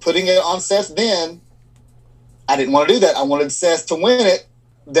of putting it on Seth then, I didn't want to do that. I wanted Seth to win it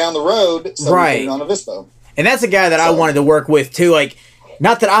down the road, so we put it on Avispo. And that's a guy that I wanted to work with too. Like,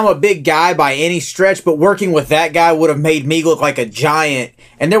 not that I'm a big guy by any stretch, but working with that guy would have made me look like a giant.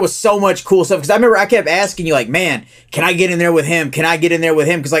 And there was so much cool stuff. Because I remember I kept asking you, like, man, can I get in there with him? Can I get in there with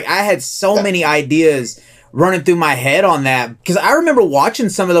him? Because, like, I had so many ideas running through my head on that. Because I remember watching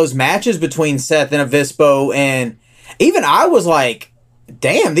some of those matches between Seth and Avispo, and even I was like,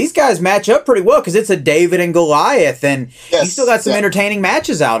 damn, these guys match up pretty well because it's a David and Goliath, and you still got some entertaining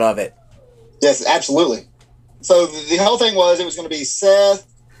matches out of it. Yes, absolutely. So the whole thing was it was going to be Seth,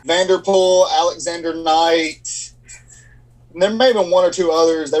 Vanderpool, Alexander Knight, and there may have been one or two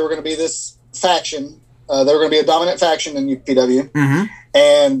others. They were going to be this faction. They were going to be a dominant faction in UPW. Mm-hmm.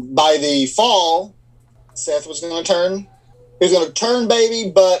 And by the fall, Seth was going to turn. He was going to turn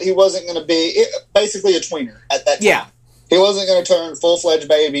baby, but he wasn't going to be basically a tweener at that time. Yeah. He wasn't going to turn full-fledged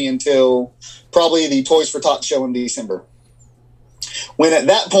baby until probably the Toys for Tots show in December. When at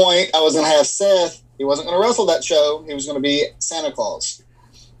that point, I was going to have Seth. He wasn't going to wrestle that show. He was going to be Santa Claus.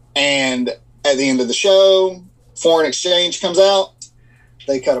 And at the end of the show, Foreign Exchange comes out.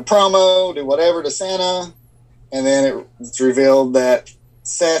 They cut a promo, do whatever to Santa. And then it's revealed that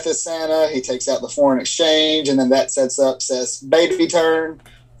Seth is Santa. He takes out the Foreign Exchange. And then that sets up Seth's baby turn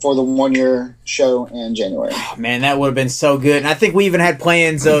for the 1 year show in January. Oh, man, that would have been so good. And I think we even had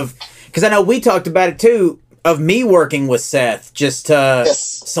plans of, because I know we talked about it too, of me working with Seth just to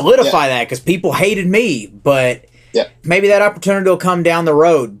solidify that, because people hated me, but maybe that opportunity will come down the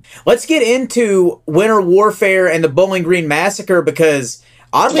road. Let's get into Winter Warfare and the Bowling Green Massacre, because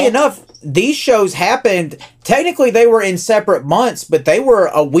oddly enough, these shows happened, technically they were in separate months, but they were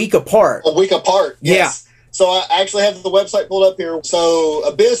a week apart. A week apart, yes. Yeah. So I actually have the website pulled up here. So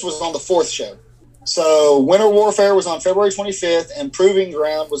Abyss was on the 4th show. So Winter Warfare was on February 25th, and Proving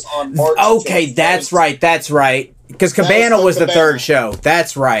Ground was on March 5th. Okay, that's right. Because Cabana was the 3rd show.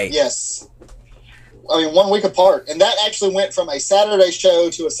 That's right. Yes. I mean, 1 week apart. And that actually went from a Saturday show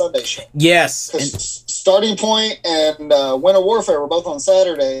to a Sunday show. Yes. Because Starting Point and Winter Warfare were both on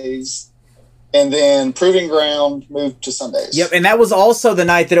Saturdays. And then Proving Ground moved to Sundays. Yep, and that was also the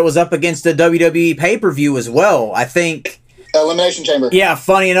night that it was up against the WWE pay-per-view as well, I think. Elimination Chamber. Yeah,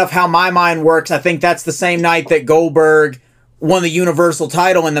 funny enough how my mind works, I think that's the same night that Goldberg won the Universal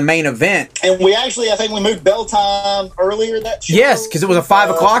title in the main event. And I think we moved bell time earlier that show. Yes, because it was a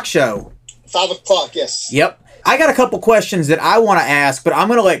 5 o'clock show. 5 o'clock, yes. Yep. I got a couple questions that I want to ask, but I'm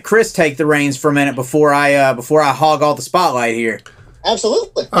going to let Chris take the reins for a minute before I hog all the spotlight here.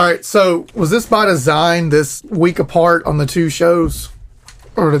 Absolutely. All right, so was this by design, this week apart on the two shows?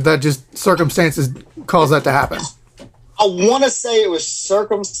 Or did that just circumstances cause that to happen? I want to say it was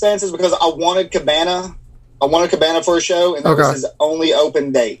circumstances because I wanted Cabana. I wanted Cabana for a show, and that was his only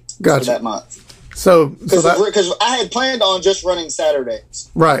open date for that month. So because I had planned on just running Saturdays.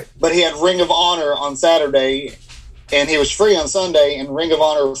 Right. But he had Ring of Honor on Saturday, and he was free on Sunday, and Ring of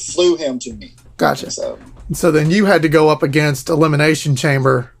Honor flew him to me. Gotcha. So then you had to go up against Elimination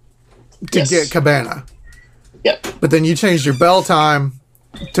Chamber to get Cabana. Yep. But then you changed your bell time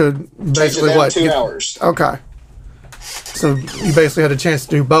to basically what? 2 hours. Okay. So you basically had a chance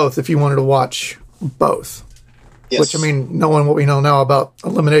to do both if you wanted to watch both. Yes. Which, I mean, knowing what we know now about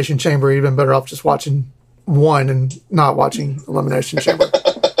Elimination Chamber, you've been better off just watching one and not watching Elimination Chamber.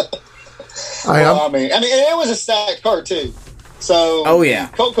 I mean, it was a stacked card too. So, the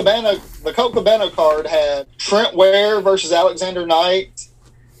Colt Cabana card had Trent Ware versus Alexander Knight,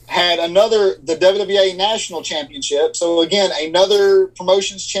 had the WWA National Championship. So again, another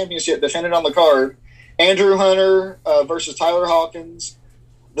promotions championship defended on the card. Andrew Hunter versus Tyler Hawkins.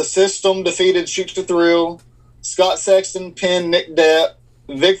 The System defeated Shoot to Thrill. Scott Sexton pinned Nick Depp.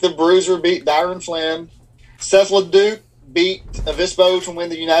 Vic the Bruiser beat Dyron Flynn. Seth LeDuc beat Avispo to win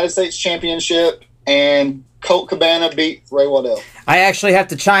the United States Championship, and Colt Cabana beat Ray Waddell. I actually have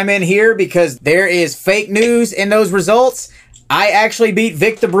to chime in here because there is fake news in those results. I actually beat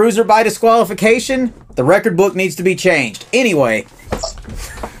Vic the Bruiser by disqualification. The record book needs to be changed. Anyway.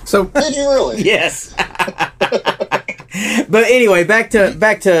 So did you really? Yes. But anyway, back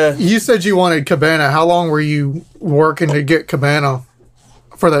to. You said you wanted Cabana. How long were you working to get Cabana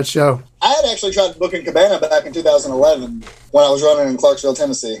for that show? I had actually tried booking Cabana back in 2011 when I was running in Clarksville,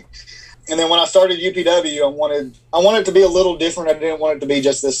 Tennessee. And then when I started UPW, I wanted it to be a little different. I didn't want it to be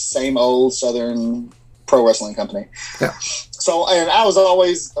just this same old Southern pro wrestling company. Yeah. So, and I was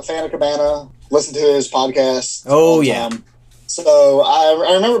always a fan of Cabana, listened to his podcast. Oh, yeah. So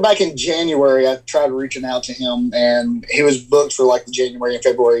I remember back in January, I tried reaching out to him, and he was booked for like the January and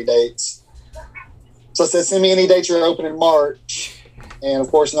February dates. So I said, send me any dates you're open in March. And of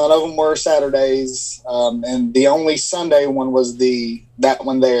course, none of them were Saturdays. And the only Sunday one was that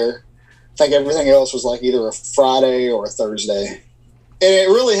one there. I think everything else was like either a Friday or a Thursday. And it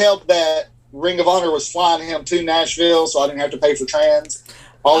really helped that Ring of Honor was flying him to Nashville, so I didn't have to pay for trans.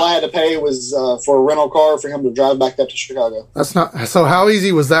 All I had to pay was for a rental car for him to drive back up to Chicago. That's not so. How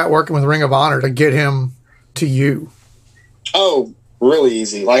easy was that working with Ring of Honor to get him to you? Oh, really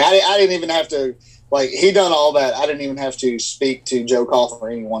easy. Like I didn't even have to. Like he done all that. I didn't even have to speak to Joe Coughlin or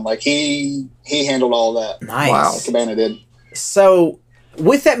anyone. Like he handled all that. Nice. Wow. Cabana did. So,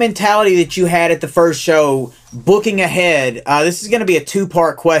 with that mentality that you had at the first show, booking ahead, this is going to be a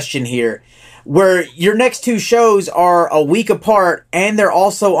two-part question here, where your next two shows are a week apart and they're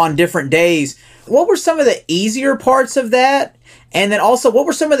also on different days. What were some of the easier parts of that? And then also, what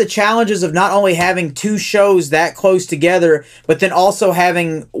were some of the challenges of not only having two shows that close together, but then also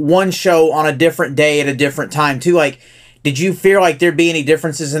having one show on a different day at a different time too? Like, did you feel like there'd be any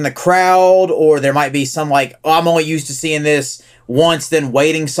differences in the crowd, or there might be some like, oh, I'm only used to seeing this once, then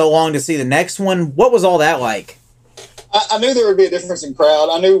waiting so long to see the next one? What was all that like? I knew there would be a difference in crowd.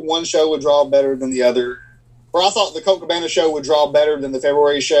 I knew one show would draw better than the other. Or I thought the Colt Cabana show would draw better than the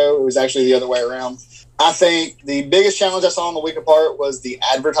February show. It was actually the other way around. I think the biggest challenge I saw in the week apart was the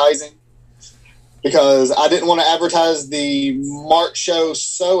advertising, because I didn't want to advertise the March show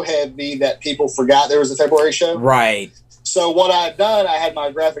so heavy that people forgot there was a February show. Right. So what I had done, I had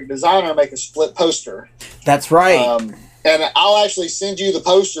my graphic designer make a split poster. That's right. And I'll actually send you the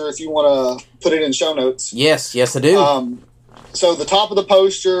poster if you want to put it in show notes. Yes, I do. So the top of the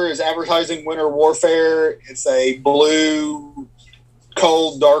poster is advertising Winter Warfare. It's a blue,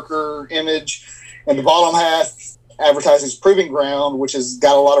 cold, darker image. And the bottom half advertises Proving Ground, which has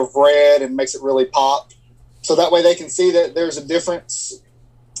got a lot of red and makes it really pop. So that way they can see that there's a difference.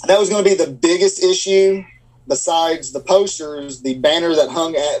 That was going to be the biggest issue besides the posters, the banner that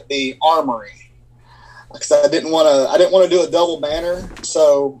hung at the Armory. Because I didn't want to do a double banner.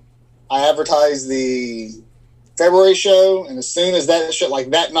 So I advertised the February show, and as soon as that show, like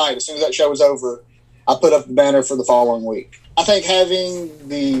that night, as soon as that show was over, I put up the banner for the following week. I think having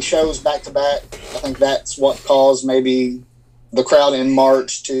the shows back to back, I think that's what caused maybe the crowd in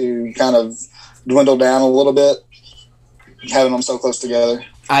March to kind of dwindle down a little bit, having them so close together.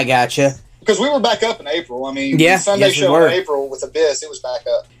 I gotcha. Because we were back up in April. I mean, yeah, the Sunday show in April with Abyss, it was back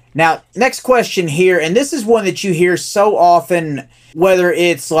up. Now, next question here, and this is one that you hear so often, whether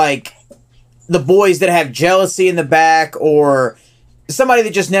it's like the boys that have jealousy in the back or somebody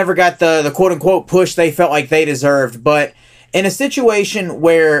that just never got the quote-unquote push they felt like they deserved. But in a situation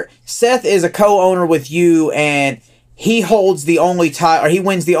where Seth is a co-owner with you and he holds the only title, or he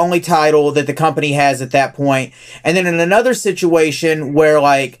wins the only title that the company has at that point, and then in another situation where,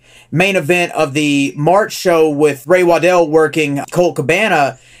 like, main event of the March show with Ray Waddell working Colt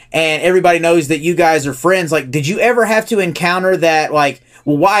Cabana, and everybody knows that you guys are friends, like, did you ever have to encounter that, like,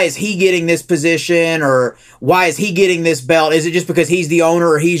 well, why is he getting this position, or why is he getting this belt? Is it just because he's the owner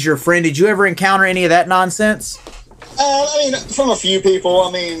or he's your friend? Did you ever encounter any of that nonsense? I mean, from a few people.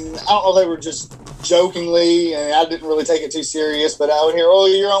 I mean, I don't know if they were just jokingly, and I didn't really take it too serious, but I would hear, oh,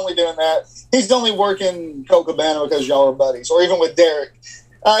 you're only doing that. He's only working Colt Cabana because y'all are buddies. Or even with Derek,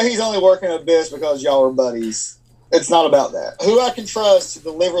 he's only working Abyss because y'all are buddies. It's not about that. Who I can trust to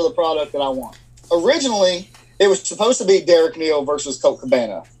deliver the product that I want. Originally, it was supposed to be Derek Neal versus Colt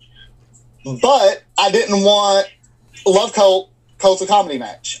Cabana. But I didn't want Love Colt's a comedy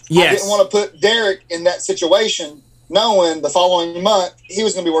match. Yes. I didn't want to put Derek in that situation, knowing the following month he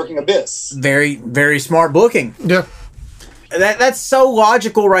was going to be working Abyss. Very, very smart booking. Yeah. That's so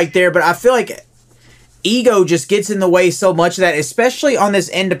logical right there, but I feel like ego just gets in the way so much of that, especially on this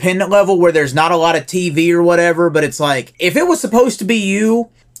independent level where there's not a lot of TV or whatever, but it's like, if it was supposed to be you,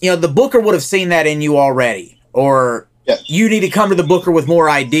 the booker would have seen that in you already, or you need to come to the booker with more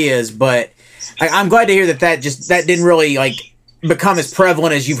ideas. But I'm glad to hear that didn't really like become as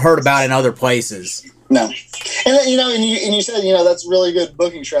prevalent as you've heard about in other places. No, and you said that's really good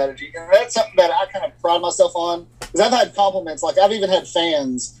booking strategy, and that's something that I kind of pride myself on, because I've had compliments. Like, I've even had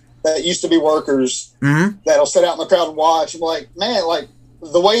fans that used to be workers that'll sit out in the crowd and watch, and be like, man, like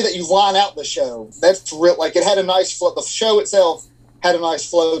the way that you line out the show, that's real. Like, it had a nice flow. The show itself had a nice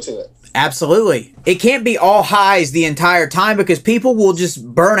flow to it. Absolutely. It can't be all highs the entire time, because people will just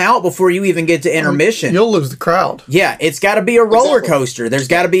burn out before you even get to intermission. You'll lose the crowd. Yeah, it's got to be a roller coaster. It's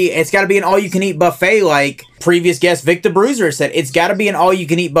got to be an all-you-can-eat buffet, like previous guest Vic the Bruiser said. It's got to be an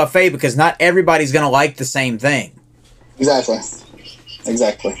all-you-can-eat buffet, because not everybody's going to like the same thing. Exactly.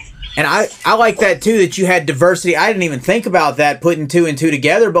 And I like that, too, that you had diversity. I didn't even think about that, putting 2 and 2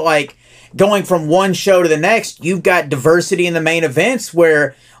 together, but like going from one show to the next, you've got diversity in the main events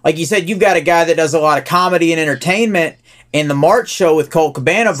where, like you said, you've got a guy that does a lot of comedy and entertainment in the March show with Colt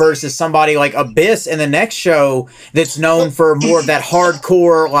Cabana versus somebody like Abyss in the next show that's known for more of that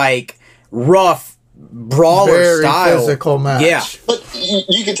hardcore, like, rough brawler very style. Physical match. Yeah. But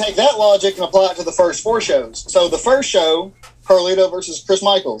you can take that logic and apply it to the first 4 shows. So the first show, Carlito versus Chris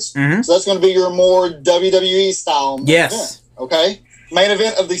Michaels. Mm-hmm. So that's going to be your more WWE style yes. event. Okay? Main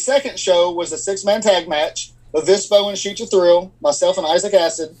event of the second show was a 6-man tag match. Avispo and Shoot You Thrill, myself and Isaac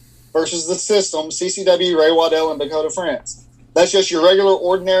Acid, versus The System, CCW, Ray Waddell, and Dakota France. That's just your regular,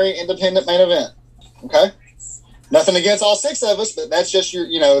 ordinary, independent main event. Okay? Nothing against all 6 of us, but that's just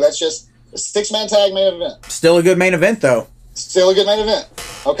that's just a 6-man tag main event. Still a good main event, though. Still a good main event.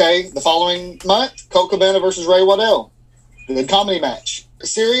 Okay, the following month, Colt Cabana versus Ray Waddell. Good comedy match.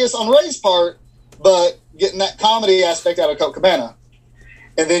 Serious on Ray's part, but getting that comedy aspect out of Colt Cabana.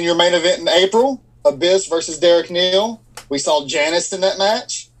 And then your main event in April, Abyss versus Derek Neal. We saw Janice in that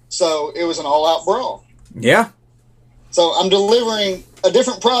match. So it was an all-out brawl. Yeah. So I'm delivering a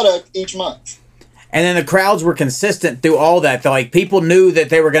different product each month. And then the crowds were consistent through all that. Like, people knew that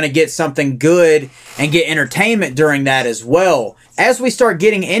they were going to get something good and get entertainment during that as well. As we start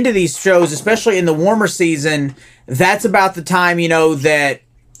getting into these shows, especially in the warmer season, that's about the time, that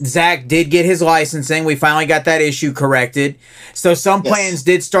Zach did get his licensing. We finally got that issue corrected. So some plans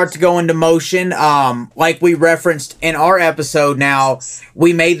did start to go into motion. Like we referenced in our episode now,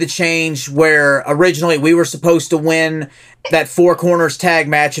 we made the change where originally we were supposed to win that 4 Corners tag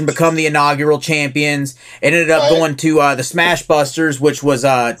match and become the inaugural champions. It ended up going to the Smash Busters, which was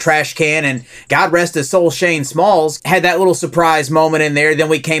Trash Can, and God rest his soul, Shane Smalls had that little surprise moment in there. Then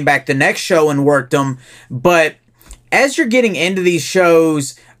we came back the next show and worked them. But as you're getting into these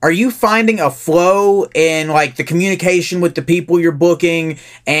shows, are you finding a flow in like the communication with the people you're booking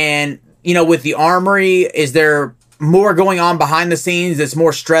and, with the Armory? Is there more going on behind the scenes that's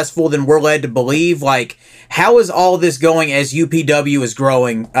more stressful than we're led to believe? Like, how is all this going as UPW is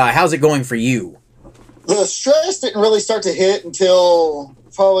growing? How's it going for you? The stress didn't really start to hit until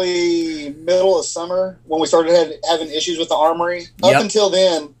probably middle of summer when we started having issues with the Armory. Up until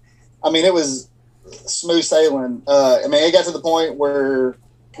then, it was smooth sailing. It got to the point where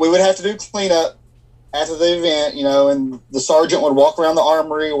we would have to do cleanup after the event, and the sergeant would walk around the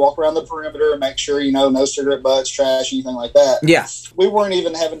Armory, walk around the perimeter, and make sure, no cigarette butts, trash, anything like that. Yeah. We weren't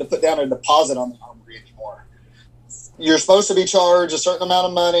even having to put down a deposit on the Armory anymore. You're supposed to be charged a certain amount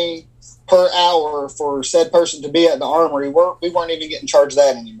of money per hour for said person to be at the Armory. We weren't even getting charged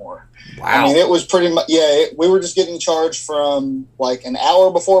that anymore. Wow. It was pretty much, we were just getting charged from like an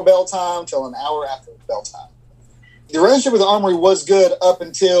hour before bell time till an hour after bell time. The relationship with the Armory was good up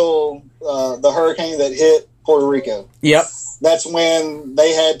until the hurricane that hit Puerto Rico. Yep. That's when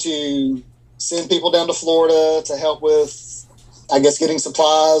they had to send people down to Florida to help with, I guess, getting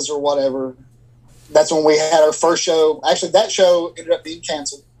supplies or whatever. That's when we had our first show. Actually, that show ended up being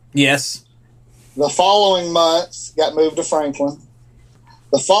canceled. Yes. The following month got moved to Franklin.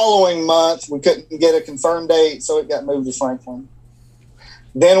 The following month, we couldn't get a confirmed date, so it got moved to Franklin.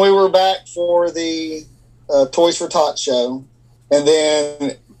 Then we were back for the Toys for Tots show. And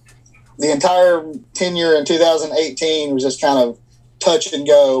then the entire tenure in 2018 was just kind of touch and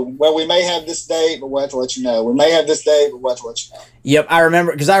go. Well, we may have this date, but we'll have to let you know. We may have this date, but we'll have to let you know. Yep, I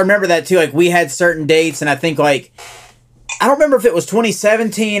remember, because I remember that too. Like, we had certain dates, and I think, like, I don't remember if it was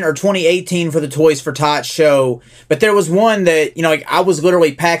 2017 or 2018 for the Toys for Tots show, but there was one that, I was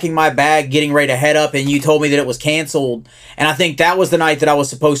literally packing my bag, getting ready to head up, and you told me that it was canceled. And I think that was the night that I was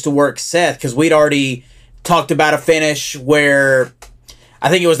supposed to work Seth, because we'd already talked about a finish where I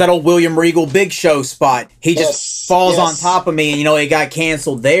think it was that old William Regal Big Show spot. He just falls on top of me, and, it got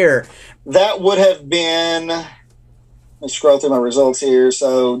canceled there. That would have been Let me scroll through my results here.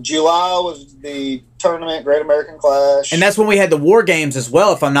 So July was the tournament, Great American Clash. And that's when we had the War Games as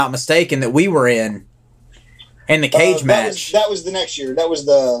well, if I'm not mistaken, that we were in the cage match. That was the next year. That was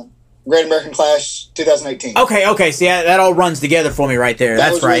the Great American Clash 2018. Okay. See, that all runs together for me right there.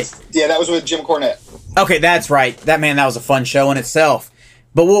 That's right. That was with Jim Cornette. Okay, that's right. That was a fun show in itself.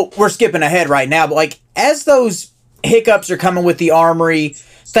 But we're skipping ahead right now. But like, as those hiccups are coming with the Armory,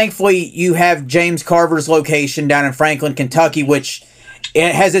 thankfully you have James Carver's location down in Franklin, Kentucky, which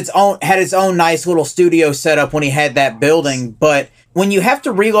it had its own nice little studio set up when he had that building. But when you have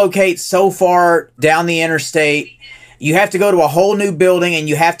to relocate so far down the interstate, you have to go to a whole new building and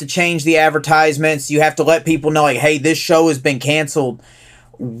you have to change the advertisements. You have to let people know, like, hey, this show has been canceled.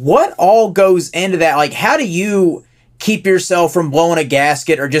 What all goes into that? Like, how do you keep yourself from blowing a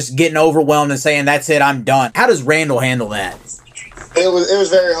gasket or just getting overwhelmed and saying, that's it, I'm done? How does Randall handle that? It was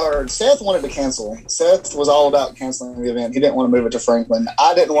very hard. Seth wanted to cancel. Seth was all about canceling the event. He didn't want to move it to Franklin.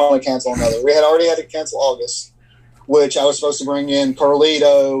 I didn't want to cancel another. We had already had to cancel August, which I was supposed to bring in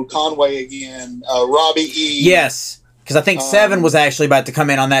Carlito, Conway again, Robbie E. Yes. Because I think Seven was actually about to come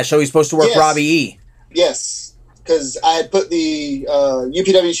in on that show. He's supposed to work Robbie E. Yes, because I had put the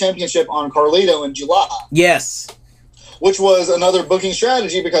UPW Championship on Carlito in July. Yes. Which was another booking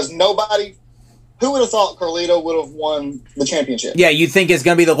strategy because who would have thought Carlito would have won the championship? Yeah, you'd think it's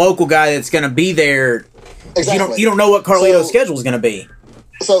going to be the local guy that's going to be there. Exactly. You don't know what Carlito's schedule is going to be.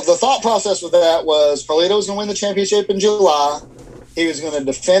 So the thought process with that was Carlito was going to win the championship in July. He was going to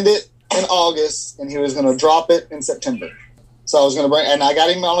defend it in August, and he was going to drop it in September. So I was going to and I got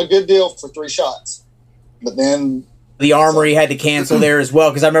him on a good deal for 3 shots. But then the Armory had to cancel there as well,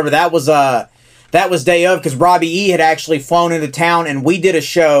 because I remember that was day of, because Robbie E had actually flown into town, and we did a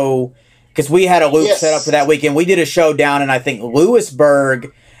show, because we had a loop set up for that weekend. We did a show down in, I think,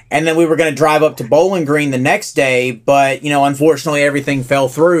 Lewisburg, and then we were going to drive up to Bowling Green the next day, but, unfortunately everything fell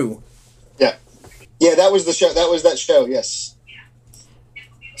through. Yeah, that was the show. That was that show, yes.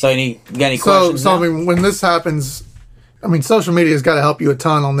 So, you got any questions? So I mean, when this happens, I mean, social media has got to help you a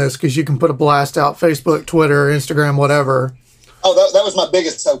ton on this, because you can put a blast out, Facebook, Twitter, Instagram, whatever. Oh, that was my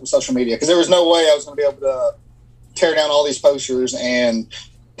biggest help with social media, because there was no way I was going to be able to tear down all these posters and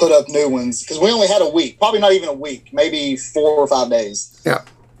put up new ones, because we only had a week, probably not even a week, maybe 4 or 5 days. Yeah.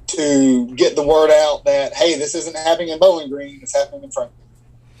 To get the word out that, hey, this isn't happening in Bowling Green, it's happening in Franklin.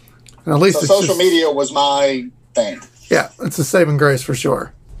 And at least so social media was my thing. Yeah, it's a saving grace for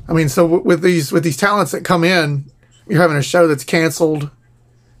sure. I mean, so with these talents that come in, you're having a show that's canceled.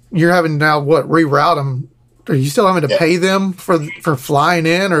 You're having now reroute them. Are you still having to pay them for flying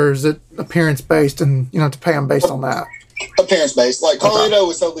in, or is it appearance based and you have to pay them based on that? Appearance based. Like Carlito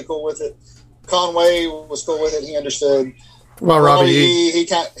was totally cool with it. Conway was cool with it. He understood. Well, Robbie E. He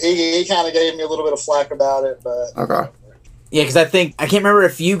kind of gave me a little bit of flack about it, but okay. Yeah, because I can't remember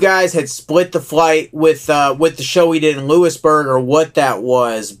if you guys had split the flight with the show we did in Lewisburg or what that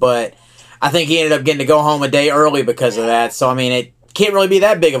was, but I think he ended up getting to go home a day early because of that. So I mean, it can't really be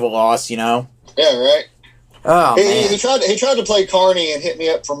that big of a loss, Yeah, right. Oh, man. He tried to play Carney and hit me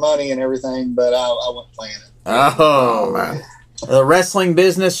up for money and everything, but I wasn't playing it. Oh man. The wrestling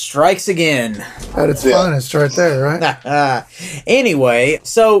business strikes again. At its finest right there, right? Anyway,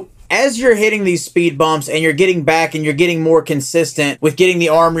 so as you're hitting these speed bumps and you're getting back and you're getting more consistent with getting the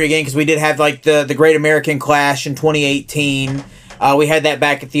Armory again, because we did have like the Great American Clash in 2018. We had that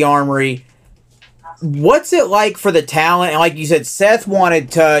back at the Armory. What's it like for the talent? And like you said, Seth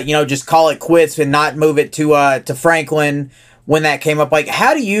wanted to, just call it quits and not move it to Franklin when that came up. Like,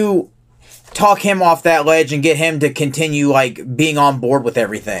 how do you talk him off that ledge and get him to continue like being on board with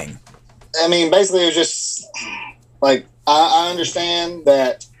everything? I mean, basically, it was just like I understand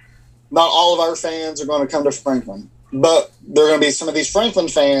that not all of our fans are going to come to Franklin, but there are going to be some of these Franklin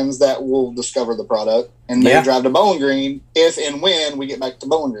fans that will discover the product and may drive to Bowling Green if and when we get back to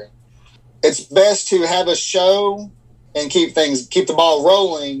Bowling Green. It's best to have a show and keep the ball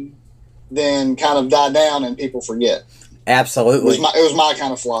rolling than kind of die down and people forget. Absolutely. It was my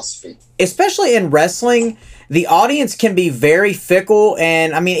kind of philosophy. Especially in wrestling, the audience can be very fickle,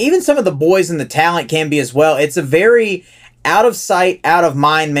 and I mean, even some of the boys and the talent can be as well. It's a very out of sight, out of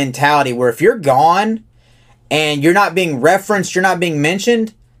mind mentality where if you're gone and you're not being referenced, you're not being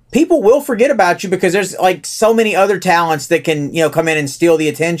mentioned, people will forget about you because there's like so many other talents that can, come in and steal the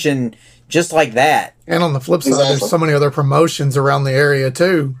attention just like that. And on the flip side, there's so many other promotions around the area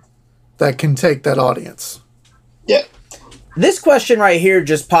too that can take that audience. Yeah. This question right here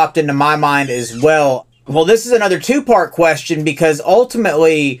just popped into my mind as well. Well, this is another 2-part question because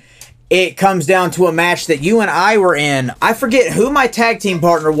ultimately it comes down to a match that you and I were in. I forget who my tag team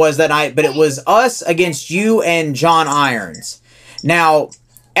partner was that night, but it was us against you and John Irons. Now,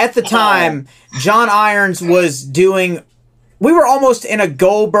 at the time, John Irons was doing... We were almost in a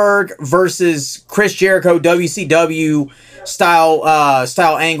Goldberg versus Chris Jericho WCW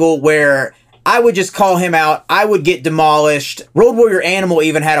style angle where I would just call him out. I would get demolished. Road Warrior Animal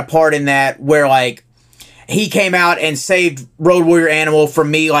even had a part in that where, like, he came out and saved Road Warrior Animal from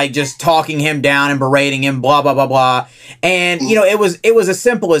me, like, just talking him down and berating him, blah, blah, blah, blah. And, you know, it was as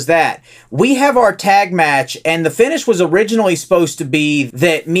simple as that. We have our tag match, and the finish was originally supposed to be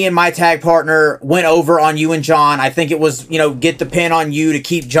that me and my tag partner went over on you and John. I think it was, you know, get the pin on you to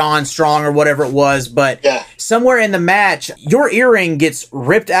keep John strong or whatever it was. But somewhere in the match, your earring gets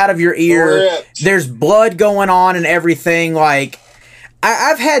ripped out of your ear. There's blood going on and everything, like...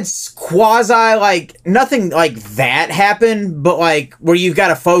 I've had quasi, like, nothing like that happen, but, like, where you've got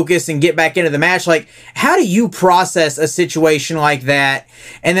to focus and get back into the match. Like, how do you process a situation like that?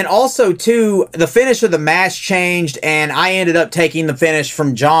 And then also, too, the finish of the match changed, and I ended up taking the finish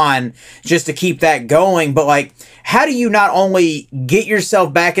from John just to keep that going. But, like, how do you not only get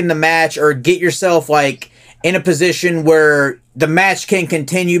yourself back in the match or get yourself, like, in a position where the match can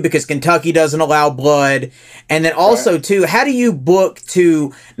continue because Kentucky doesn't allow blood. And then also, too, how do you book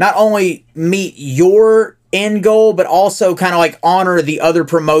to not only meet your end goal, but also kind of like honor the other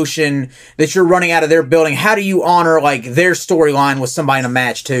promotion that you're running out of their building? How do you honor like their storyline with somebody in a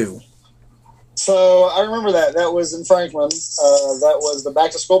match, too? So I remember that. That was in Franklin. That was the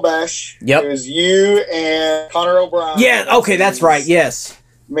Back to School Bash. Yep. It was you and Connor O'Brien. Yeah, okay, that's right, yes.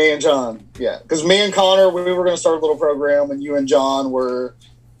 Me and John, yeah. Because me and Connor, we were going to start a little program, and you and John were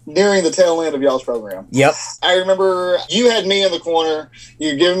nearing the tail end of y'all's program. Yep. I remember you had me in the corner.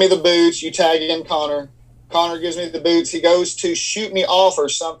 You giving me the boots. You tag in Connor. Connor gives me the boots. He goes to shoot me off or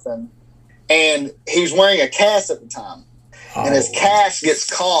something, and he's wearing a cast at the time. Oh. And his cast gets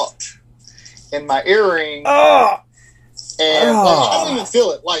caught in my earring. Oh. And like, I don't even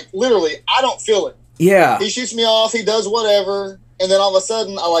feel it. Like, literally, I don't feel it. Yeah. He shoots me off. He does whatever. And then all of a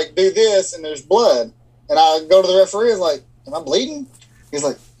sudden, I, like, do this, and there's blood. And I go to the referee, and like, am I bleeding? He's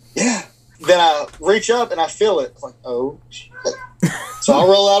like, yeah. Then I reach up, and I feel it. I'm like, oh, shit. So I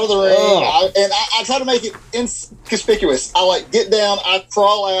roll out of the ring, I try to make it inconspicuous. I, like, get down, I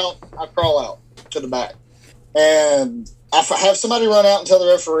crawl out to the back. And I have somebody run out and tell the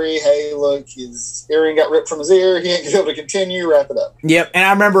referee, hey, look, his earring got ripped from his ear. He ain't going to be able to continue. Wrap it up. Yep. And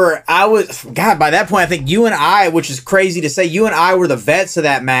I remember by that point, I think you and I, which is crazy to say, you and I were the vets of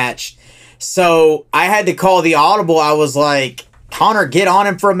that match. So I had to call the audible. I was like, Connor, get on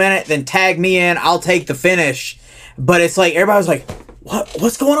him for a minute, then tag me in. I'll take the finish. But it's like, everybody was like,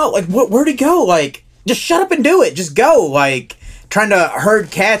 what's going on? Like, where'd he go? Like, just shut up and do it. Just go. Like, trying to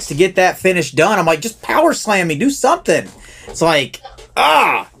herd cats to get that finish done. I'm like, just power slam me. Do something. It's like,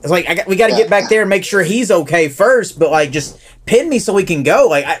 it's like we got to get back there and make sure he's okay first, but like just pin me so we can go.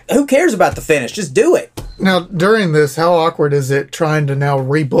 Like, who cares about the finish? Just do it. Now, during this, how awkward is it trying to now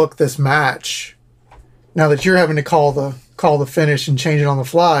rebook this match? Now that you're having to call the finish and change it on the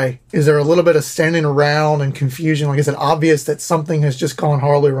fly, is there a little bit of standing around and confusion? Like, is it obvious that something has just gone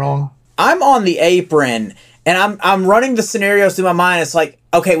horribly wrong? I'm on the apron and I'm running the scenarios through my mind. It's like,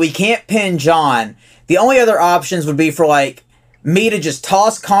 okay, we can't pin John. The only other options would be for, like, me to just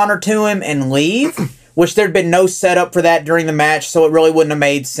toss Connor to him and leave, which there'd been no setup for that during the match, so it really wouldn't have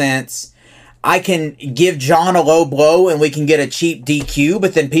made sense. I can give John a low blow and we can get a cheap DQ,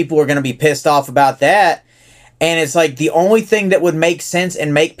 but then people are going to be pissed off about that. And it's like the only thing that would make sense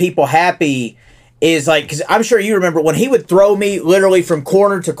and make people happy is, like, because I'm sure you remember when he would throw me literally from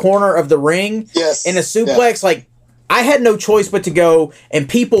corner to corner of the ring in a suplex, like, I had no choice but to go, and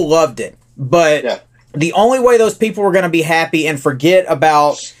people loved it. But the only way those people were going to be happy and forget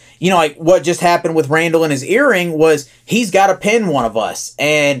about, you know, like what just happened with Randall and his earring was he's got to pin one of us.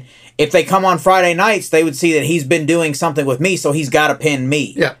 And if they come on Friday nights, they would see that he's been doing something with me, so he's got to pin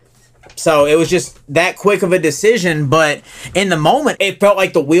me. Yeah. So it was just that quick of a decision, but in the moment, it felt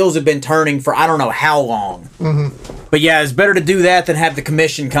like the wheels had been turning for I don't know how long. Mm-hmm. But yeah, it's better to do that than have the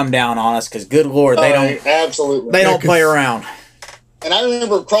commission come down on us, because good Lord, they don't play around. And I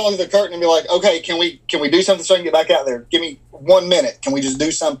remember crawling to the curtain and be like, okay, can we do something so I can get back out there? Give me 1 minute. Can we just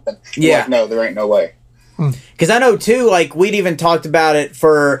do something? Yeah. Like, no, there ain't no way. Because I know, too, like, we'd even talked about it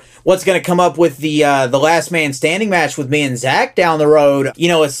for what's going to come up with the Last Man Standing match with me and Zach down the road. You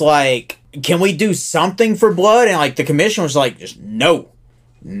know, it's like, can we do something for blood? And, like, the commission was like, just no,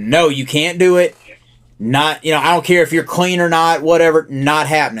 you can't do it. Not, you know, I don't care if you're clean or not, whatever, not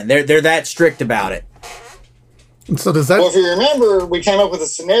happening. They're that strict about it. So does that? Well, if you remember, we came up with a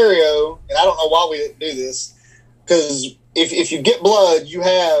scenario, and I don't know why we didn't do this, because if you get blood, you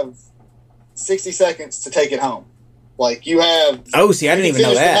have 60 seconds to take it home. Like you have. Oh, see, I didn't even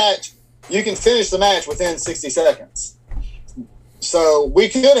know that. You can finish the match within 60 seconds. So we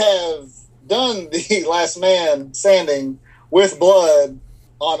could have done the last man standing with blood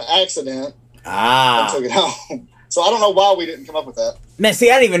on accident and took it home. So I don't know why we didn't come up with that. Man,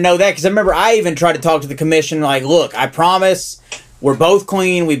 see, I didn't even know that because I remember I even tried to talk to the commission like, look, I promise we're both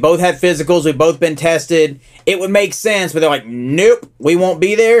clean. We both had physicals. We've both been tested. It would make sense, but they're like, nope, we won't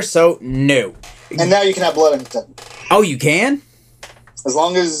be there, so no. And now you can have blood in Kentucky. Oh, you can? As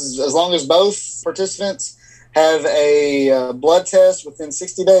long as both participants have a blood test within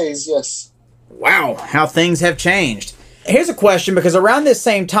 60 days, yes. Wow, how things have changed. Here's a question, because around this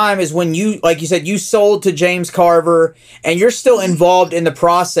same time is when you, like you said, you sold to James Carver, and you're still involved in the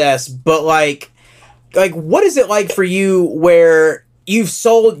process, but like what is it like for you where you've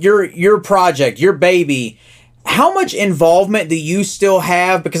sold your project, your baby? How much involvement do you still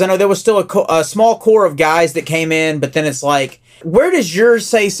have? Because I know there was still a small core of guys that came in, but then it's like, where does your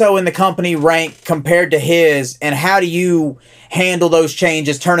say-so in the company rank compared to his, and how do you handle those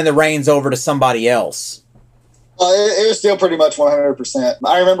changes, turning the reins over to somebody else? It was still pretty much 100%.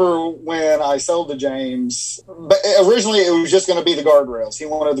 I remember when I sold to James, but originally it was just going to be the guardrails. He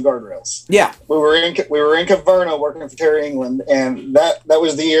wanted the guardrails. Yeah. We were in Caverna working for Terry England, and that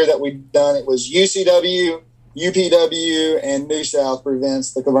was the year that we'd done. It was UCW, UPW, and New South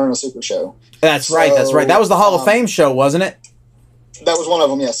presents the Caverna Super Show. That's right. That was the Hall of Fame show, wasn't it? That was one of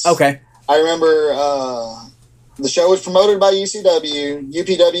them, yes. Okay. I remember the show was promoted by UCW.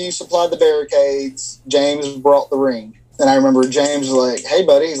 UPW supplied the barricades. James brought the ring. And I remember James was like, hey,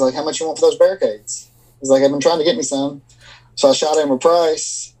 buddy. He's like, how much you want for those barricades? He's like, I've been trying to get me some. So I shot him a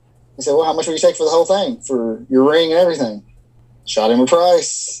price. He said, well, how much will you take for the whole thing, for your ring and everything? Shot him a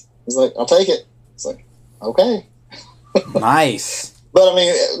price. He's like, I'll take it. It's like, okay. Nice. But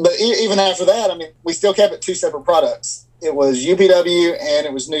even after that, we still kept it two separate products. It was UPW and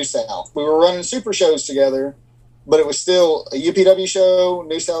it was New South. We were running super shows together, but it was still a UPW show.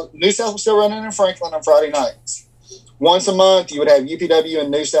 New South was still running in Franklin on Friday nights. Once a month, you would have UPW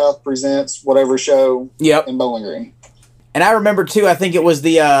and New South presents whatever show in Bowling Green. And I remember, too, I think it was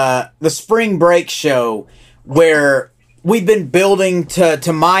the spring break show where we'd been building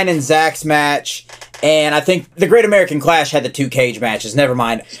to mine and Zach's match, and I think the Great American Clash had the 2 cage matches, never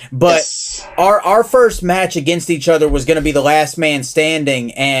mind. But yes. Our first match against each other was going to be the last man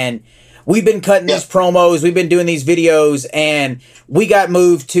standing, and we've been cutting these promos, we've been doing these videos, and we got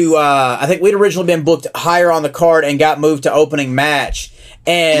moved to, I think we'd originally been booked higher on the card and got moved to opening match.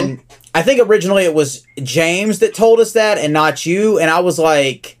 And I think originally it was James that told us that and not you, and I was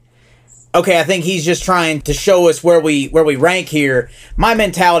like, okay, I think he's just trying to show us where we rank here. My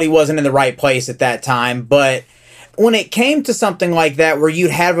mentality wasn't in the right place at that time, but when it came to something like that where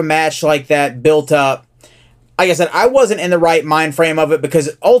you'd have a match like that built up, like I said, I wasn't in the right mind frame of it, because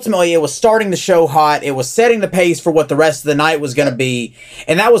ultimately it was starting the show hot, it was setting the pace for what the rest of the night was going to be,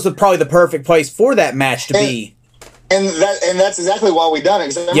 and that was probably the perfect place for that match to be. And that's exactly why we done it.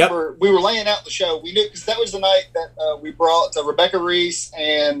 Because I remember we were laying out the show. We knew, because that was the night that we brought Rebecca Reese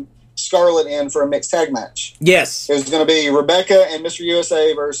and Scarlett in for a mixed tag match. Yes. It was going to be Rebecca and Mr.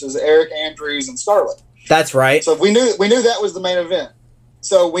 USA versus Eric Andrews and Scarlett. That's right. So we knew that was the main event.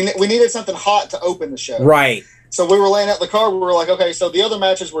 So we needed something hot to open the show. Right. So we were laying out the card. We were like, okay, so the other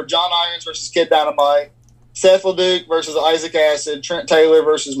matches were John Irons versus Kid Dynamite, Seth LeDuc versus Isaac Acid, Trent Taylor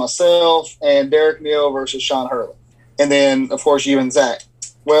versus myself, and Derek Neal versus Sean Hurley. And then, of course, you and Zach.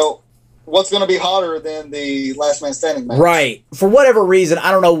 Well, what's going to be hotter than the last man standing match? Right. For whatever reason,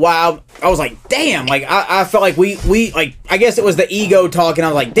 I don't know why, I was like, damn, like, I felt like we like, I guess it was the ego talking. I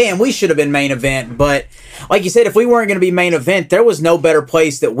was like, damn, we should have been main event. But like you said, if we weren't going to be main event, there was no better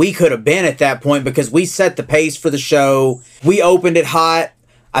place that we could have been at that point, because we set the pace for the show. We opened it hot.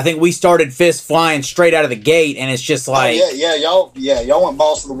 I think we started fist flying straight out of the gate, and it's just like... y'all went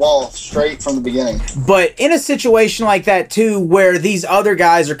balls to the wall straight from the beginning. But in a situation like that, too, where these other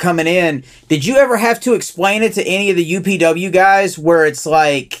guys are coming in, did you ever have to explain it to any of the UPW guys, where it's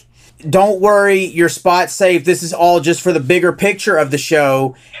like, don't worry, your spot's safe, this is all just for the bigger picture of the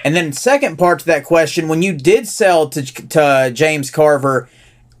show? And then second part to that question, when you did sell to James Carver,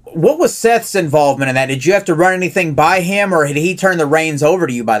 what was Seth's involvement in that? Did you have to run anything by him, or had he turned the reins over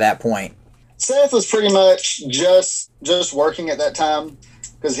to you by that point? Seth was pretty much just working at that time,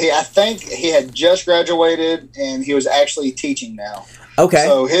 because I think he had just graduated and he was actually teaching now. Okay.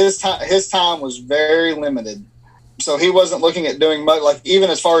 So his time was very limited. So he wasn't looking at doing much, like even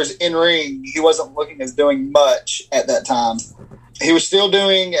as far as in ring, he wasn't looking at doing much at that time. He was still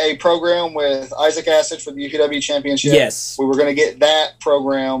doing a program with Isaac Acid for the UPW Championship. Yes. We were going to get that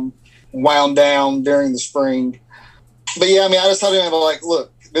program wound down during the spring. But yeah, I mean, I just told him, like,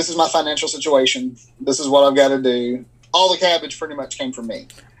 look, this is my financial situation. This is what I've got to do. All the cabbage pretty much came from me.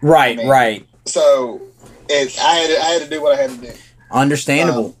 Right, right. So I had to do what I had to do.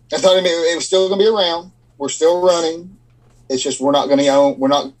 Understandable. I told him it was still going to be around. We're still running. It's just we're not going to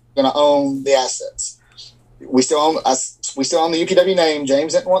own the assets. We still own the UPW name.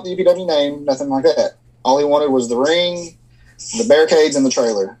 James didn't want the UPW name, nothing like that. All he wanted was the ring, the barricades, and the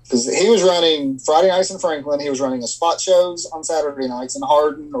trailer. Because he was running Friday nights in Franklin. He was running a spot shows on Saturday nights in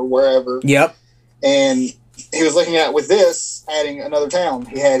Hardin or wherever. Yep. And he was looking at, with this, adding another town.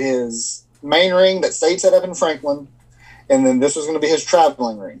 He had his main ring that stayed set up in Franklin, and then this was going to be his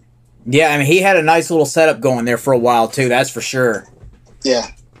traveling ring. Yeah, I mean, he had a nice little setup going there for a while, too. That's for sure.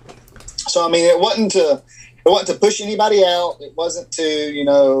 Yeah. So, I mean, it wasn't to push anybody out. It wasn't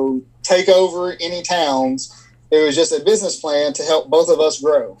to, take over any towns. It was just a business plan to help both of us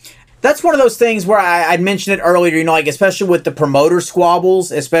grow. That's one of those things where I'd mentioned it earlier, like, especially with the promoter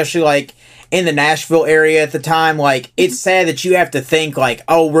squabbles, especially, like, in the Nashville area at the time, like, it's sad that you have to think, like,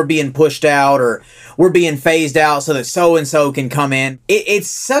 oh, we're being pushed out or we're being phased out so that so-and-so can come in. It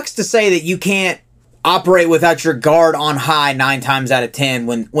sucks to say that you can't operate without your guard on high 9 times out of 10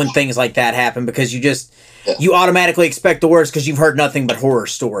 when things like that happen, because you automatically expect the worst because you've heard nothing but horror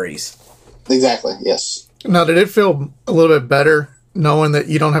stories. Exactly, yes. Now, did it feel a little bit better knowing that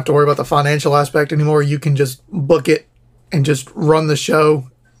you don't have to worry about the financial aspect anymore? You can just book it and just run the show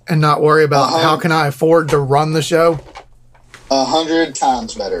and not worry about how can I afford to run the show? 100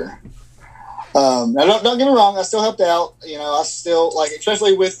 times better. Now, don't get me wrong. I still helped out. I still, like,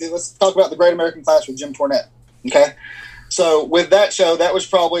 especially let's talk about the Great American Clash with Jim Cornette. Okay. So with that show, that was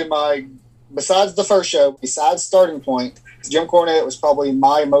probably besides the first show, besides Starting Point, Jim Cornette was probably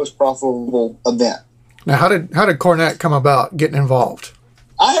my most profitable event. Now, how did Cornette come about getting involved?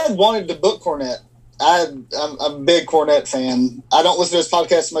 I had wanted to book Cornette. I'm a big Cornette fan. I don't listen to his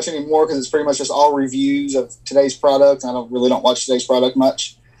podcast much anymore because it's pretty much just all reviews of today's product. I don't watch today's product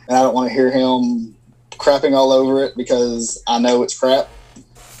much, and I don't want to hear him crapping all over it because I know it's crap.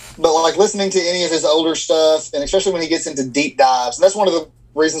 But like listening to any of his older stuff, and especially when he gets into deep dives, and that's one of the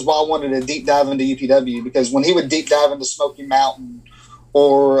reasons why I wanted to deep dive into UPW, because when he would deep dive into Smoky Mountain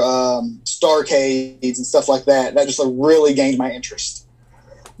or Starcades and stuff like that, that just really gained my interest.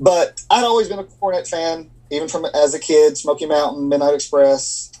 But I'd always been a Cornette fan, even from as a kid, Smoky Mountain, Midnight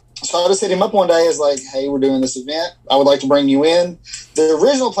Express. So I just hit him up one day as like, hey, we're doing this event. I would like to bring you in. The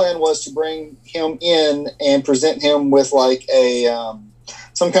original plan was to bring him in and present him with like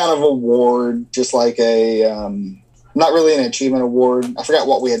some kind of award, just like not really an achievement award. I forgot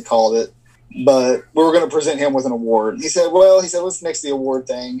what we had called it, but we were going to present him with an award. He said, let's nix the award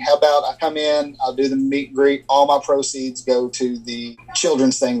thing. How about I come in, I'll do the meet and greet. All my proceeds go to the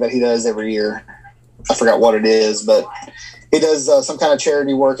children's thing that he does every year. I forgot what it is, but he does some kind of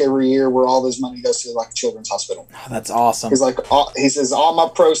charity work every year where all this money goes to like a children's hospital. Oh, that's awesome. He's like, he says, all my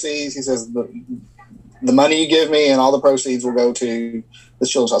proceeds, he says, the money you give me and all the proceeds will go to this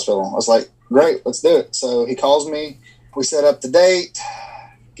children's hospital. I was like, great, let's do it. So he calls me, we set up the date,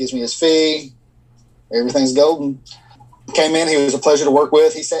 gives me his fee, everything's golden. Came in, he was a pleasure to work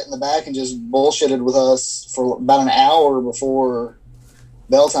with. He sat in the back and just bullshitted with us for about an hour before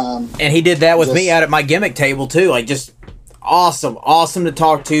bell time. And he did that with me out at my gimmick table too. Like, just awesome to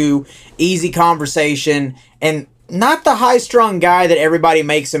talk to, easy conversation, and not the high-strung guy that everybody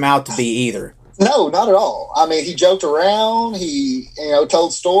makes him out to be either. No, not at all. I mean, he joked around. He,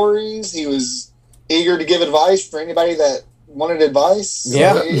 told stories. He was eager to give advice for anybody that wanted advice.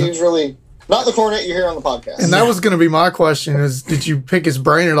 Yeah. He was really not the Cornette you hear on the podcast. And that was going to be my question: is did you pick his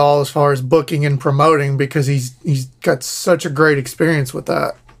brain at all as far as booking and promoting? Because he's got such a great experience with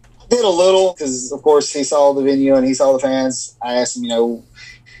that. Did a little because, of course, he saw the venue and he saw the fans. I asked him,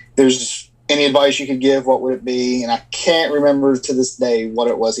 there's any advice you could give, what would it be? And I can't remember to this day what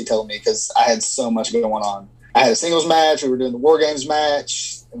it was he told me because I had so much going on. I had a singles match. We were doing the War Games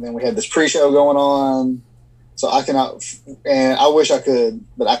match. And then we had this pre-show going on. So I cannot, and I wish I could,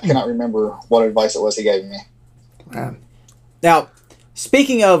 but I cannot remember what advice it was he gave me. Man. Now,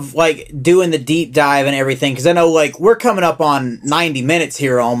 speaking of like doing the deep dive and everything, because I know like we're coming up on 90 minutes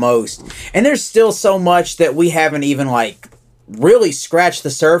here almost, and there's still so much that we haven't even like really scratched the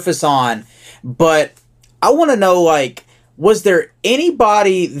surface on. But I want to know, like, was there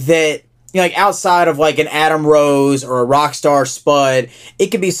anybody that like outside of like an Adam Rose or a Rockstar Spud, it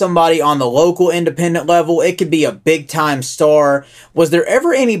could be somebody on the local independent level. It could be a big time star. Was there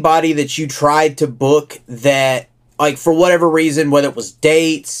ever anybody that you tried to book that, like, for whatever reason, whether it was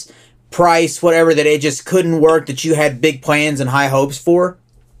dates, price, whatever, that it just couldn't work, that you had big plans and high hopes for?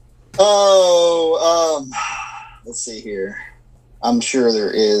 Oh, let's see here. I'm sure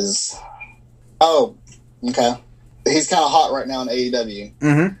there is. Oh, okay. He's kind of hot right now in AEW.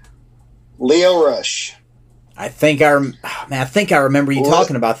 Mm-hmm. Leo Rush. I think I remember you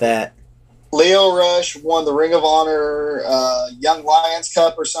talking about that. Leo Rush won the Ring of Honor Young Lions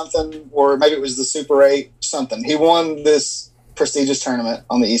Cup or something, or maybe it was the Super 8, something. He won this prestigious tournament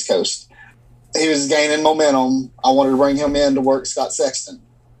on the East Coast. He was gaining momentum. I wanted to bring him in to work Scott Sexton.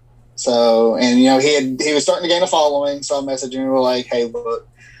 So, and you know, he was starting to gain a following, so I messaged him and were like, hey, look,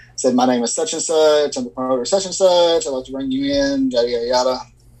 said, my name is such and such, I'm the promoter such and such, I'd like to bring you in, yada, yada, yada.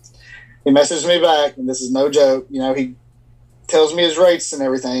 He messaged me back, and this is no joke. You know, he tells me his rates and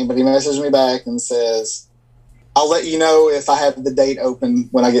everything, but he messaged me back and says, I'll let you know if I have the date open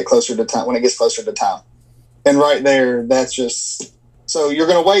when I get closer to time, when it gets closer to time. And right there, that's just, so you're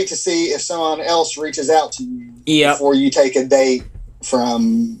going to wait to see if someone else reaches out to you before you take a date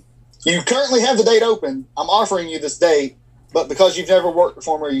from, you currently have the date open. I'm offering you this date, but because you've never worked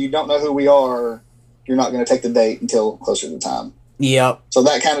before me or you don't know who we are, you're not going to take the date until closer to time. Yep. So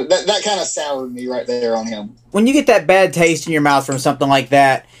that kind of soured me right there on him. When you get that bad taste in your mouth from something like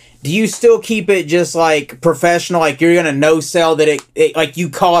that, do you still keep it just like professional, like you're gonna no sell that it like you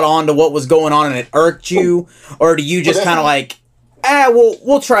caught on to what was going on and it irked you, or do you just kind of like,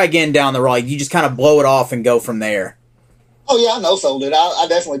 we'll try again down the road? You just kind of blow it off and go from there. Oh yeah, I no sold it. I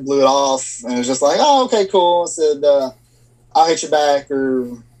definitely blew it off, and it was just like, oh, okay, cool. I said, I'll hit you back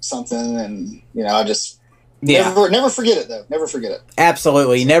or something, and you know, I just. Yeah. Never forget it, though. Never forget it.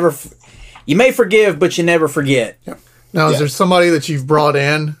 Absolutely. You may forgive, but you never forget. Yeah. Now, is there somebody that you've brought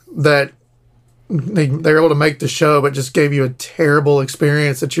in that they're able to make the show, but just gave you a terrible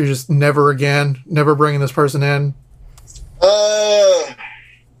experience that you're just never bringing this person in?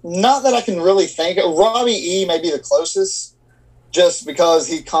 Not that I can really think of. Robbie E may be the closest, just because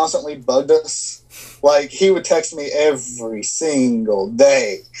he constantly bugged us. Like, he would text me every single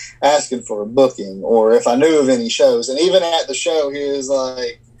day asking for a booking or if I knew of any shows. And even at the show, he was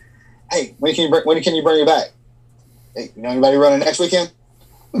like, hey, when can you bring me back? Hey, you know anybody running next weekend?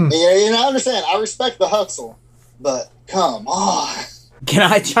 Yeah, you know, I understand. I respect the hustle, but come on. Can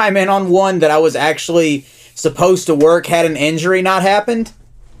I chime in on one that I was actually supposed to work had an injury not happened?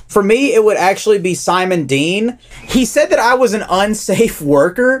 For me, it would actually be Simon Dean. He said that I was an unsafe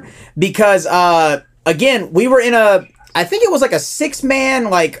worker because, again, we were in I think it was like a 6-man,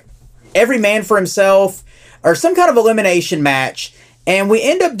 like every man for himself, or some kind of elimination match. And we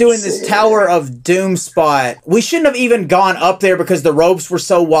end up doing this Tower of Doom spot. We shouldn't have even gone up there because the ropes were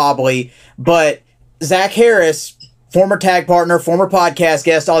so wobbly. But Zach Harris, former tag partner, former podcast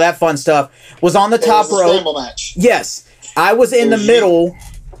guest, all that fun stuff, was on the top rope. Scramble match. Yes. I was in the middle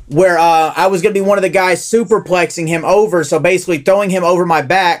where I was going to be one of the guys superplexing him over, so basically throwing him over my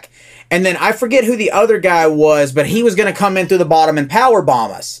back. And then I forget who the other guy was, but he was going to come in through the bottom and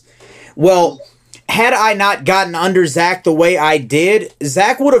powerbomb us. Well, had I not gotten under Zach the way I did,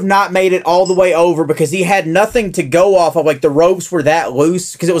 Zach would have not made it all the way over because he had nothing to go off of. Like, the ropes were that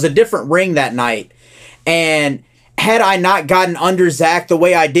loose because it was a different ring that night. And had I not gotten under Zach the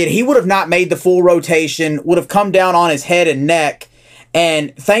way I did, he would have not made the full rotation, would have come down on his head and neck.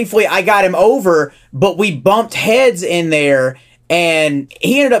 And thankfully, I got him over, but we bumped heads in there, and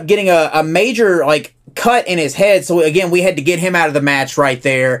he ended up getting a major, like, cut in his head. So, again, we had to get him out of the match right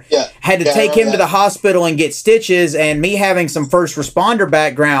there. Yeah. Had to take him to the hospital and get stitches, and me having some first responder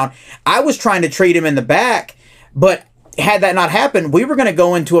background, I was trying to treat him in the back, but had that not happened, we were going to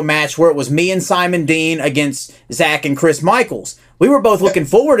go into a match where it was me and Simon Dean against Zach and Chris Michaels. We were both looking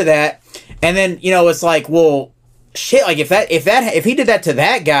forward to that, and then, you know, it's like, well, shit, like if he did that to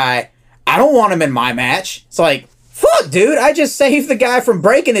that guy, I don't want him in my match. It's like, fuck, dude, I just saved the guy from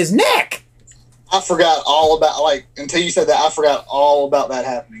breaking his neck. I forgot all about, like, until you said that, I forgot all about that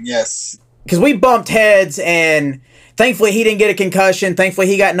happening. Yes. Because we bumped heads, and thankfully he didn't get a concussion. Thankfully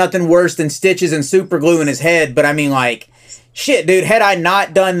he got nothing worse than stitches and super glue in his head. But I mean, like, shit, dude, had I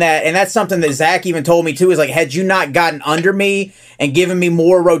not done that, and that's something that Zach even told me too, is like, had you not gotten under me and given me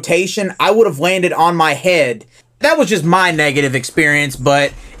more rotation, I would have landed on my head. That was just my negative experience,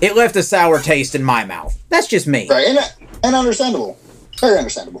 but it left a sour taste in my mouth. That's just me. Right, and understandable. Very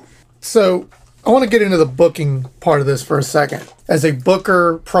understandable. So, I want to get into the booking part of this for a second. As a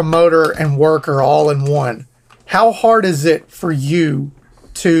booker, promoter, and worker all in one, how hard is it for you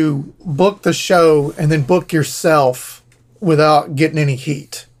to book the show and then book yourself without getting any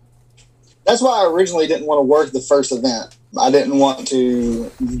heat? That's why I originally didn't want to work the first event. I didn't want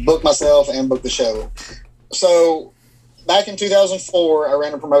to book myself and book the show. So back in 2004, I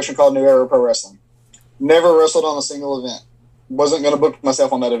ran a promotion called New Era Pro Wrestling. Never wrestled on a single event. Wasn't going to book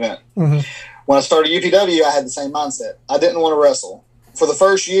myself on that event. Mm-hmm. When I started UPW, I had the same mindset. I didn't want to wrestle. For the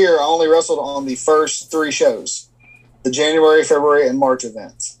first year, I only wrestled on the first 3 shows, the January, February, and March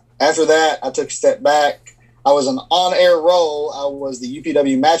events. After that, I took a step back. I was an on-air role. I was the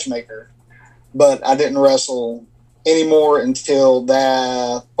UPW matchmaker, but I didn't wrestle anymore until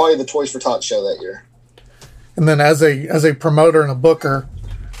probably the Toys for Tots show that year. And then as a promoter and a booker,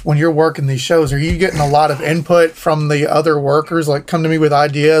 when you're working these shows, are you getting a lot of input from the other workers? Like, come to me with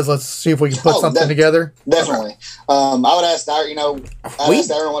ideas. Let's see if we can put something together. Definitely. I would ask Darren, asked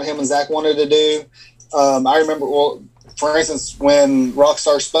Darren what him and Zach wanted to do. I remember, for instance, when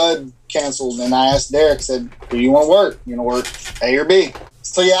Rockstar Spud canceled, and I asked Derek, I said, "Do you want to work? You want to work A or B?"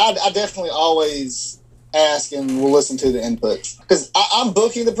 So yeah, I definitely always ask and will listen to the input, because I'm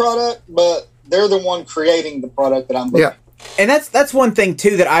booking the product, but they're the one creating the product that I'm booking. Yeah. And that's one thing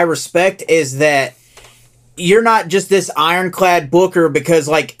too that I respect, is that you're not just this ironclad booker, because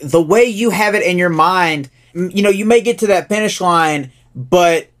like the way you have it in your mind, you may get to that finish line,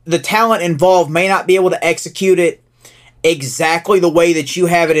 but the talent involved may not be able to execute it exactly the way that you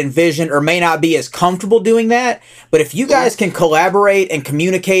have it envisioned, or may not be as comfortable doing that. But if you guys can collaborate and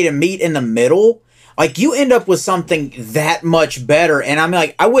communicate and meet in the middle, like, you end up with something that much better. And I'm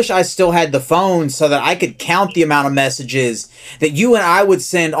like, I wish I still had the phone so that I could count the amount of messages that you and I would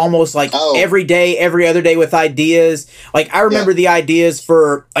send almost like every day, every other day, with ideas. Like, I remember the ideas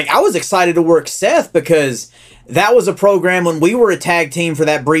for, like, I was excited to work Seth, because that was a program when we were a tag team for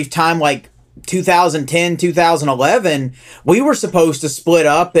that brief time, like 2010, 2011, we were supposed to split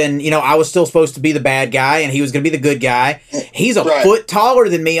up, and I was still supposed to be the bad guy and he was going to be the good guy. He's a foot taller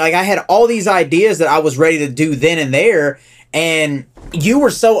than me. Like, I had all these ideas that I was ready to do then and there, and you were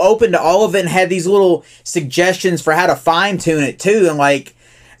so open to all of it and had these little suggestions for how to fine tune it too. And like,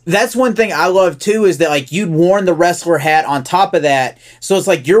 that's one thing I love too, is that like you'd worn the wrestler hat on top of that. So it's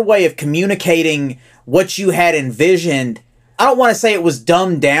like your way of communicating what you had envisioned. I don't want to say it was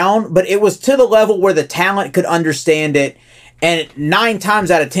dumbed down, but it was to the level where the talent could understand it, and 9 times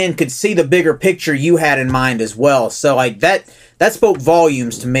out of 10 could see the bigger picture you had in mind as well. So like that spoke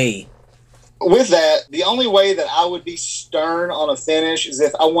volumes to me. With that, the only way that I would be stern on a finish is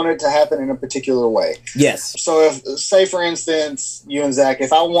if I want it to happen in a particular way. Yes. So if, say for instance, you and Zach,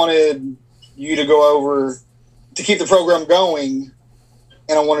 if I wanted you to go over to keep the program going,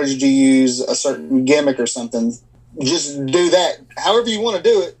 and I wanted you to use a certain gimmick or something, just do that. However you want to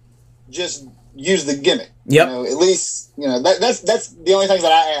do it, just use the gimmick. Yep. At least, that's the only thing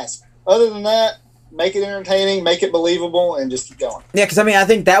that I ask. Other than that, make it entertaining, make it believable, and just keep going. Yeah, because I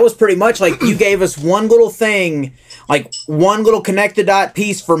think that was pretty much like you gave us one little thing, like one little connect the dot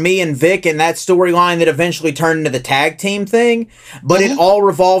piece for me and Vic, and that storyline that eventually turned into the tag team thing. But it all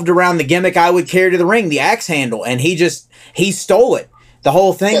revolved around the gimmick I would carry to the ring, the axe handle, and he stole it. The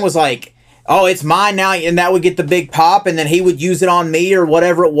whole thing was like, oh, it's mine now, and that would get the big pop, and then he would use it on me or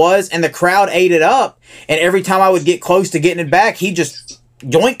whatever it was, and the crowd ate it up, and every time I would get close to getting it back, he just,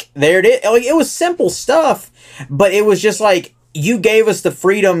 yoink, there it is. Like, it was simple stuff, but it was just like, you gave us the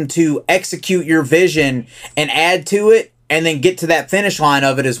freedom to execute your vision and add to it, and then get to that finish line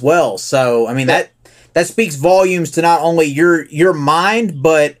of it as well. So, that speaks volumes to not only your mind,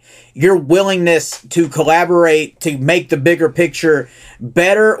 but your willingness to collaborate to make the bigger picture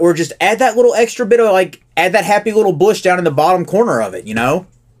better, or just add that little extra bit of, like, add that happy little bush down in the bottom corner of it,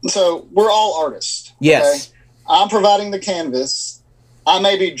 So we're all artists. Yes. Okay? I'm providing the canvas. I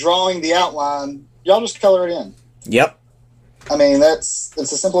may be drawing the outline. Y'all just color it in. Yep. It's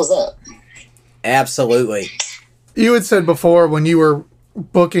as simple as that. Absolutely. You had said before, when you were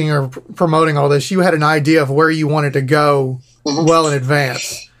booking or promoting all this, you had an idea of where you wanted to go well in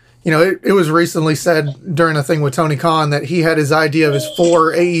advance. It was recently said during a thing with Tony Khan that he had his idea of his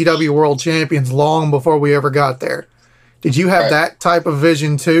 4 AEW world champions long before we ever got there. Did you have that type of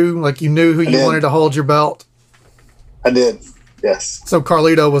vision too? Like, you knew who you wanted to hold your belt? I did, yes. So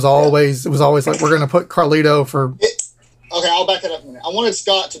Carlito was always, it was always like, we're going to put Carlito for... Okay, I'll back that up a minute. I wanted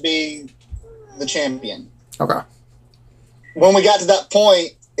Scott to be the champion. Okay. When we got to that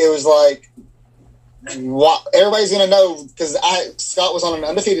point, it was like, everybody's going to know, because Scott was on an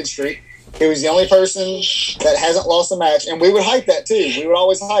undefeated streak. He was the only person that hasn't lost a match, and we would hype that too. We would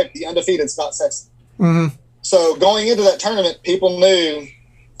always hype the undefeated Scott Sexton. Mm-hmm. So going into that tournament, people knew,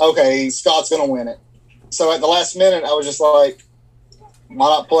 okay, Scott's going to win it. So at the last minute, I was just like, why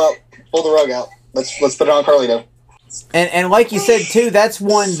not pull the rug out? Let's put it on Carlito. And like you said too, that's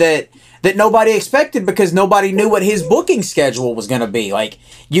one that nobody expected because nobody knew what his booking schedule was going to be. Like,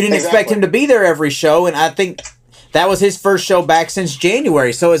 you didn't expect him to be there every show, and I think that was his first show back since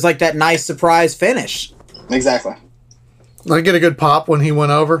January, so it was like that nice surprise finish. Exactly. Did I get a good pop when he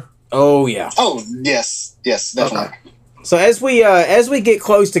went over? Oh yeah. Oh yes, definitely. Okay. So as we get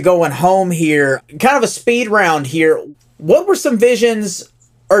close to going home here, kind of a speed round here. What were some visions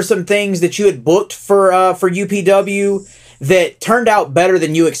or some things that you had booked for UPW that turned out better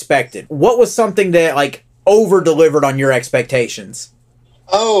than you expected? What was something that like over delivered on your expectations?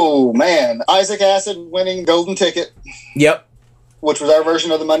 Oh man, Isaac Acid winning Golden Ticket. Yep. Which was our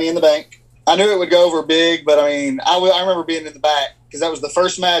version of the Money in the Bank. I knew it would go over big, but I mean, I remember being in the back because that was the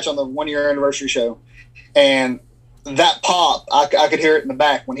first match on the 1 year anniversary show, and that pop, I could hear it in the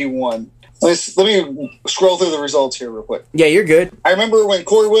back when he won. Let me scroll through the results here real quick. Yeah, you're good. I remember when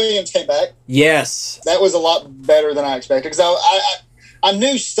Corey Williams came back. Yes. That was a lot better than I expected because I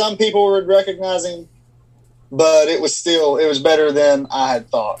knew some people would recognize him, but it was better than I had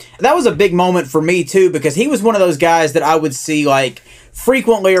thought. That was a big moment for me too because he was one of those guys that I would see like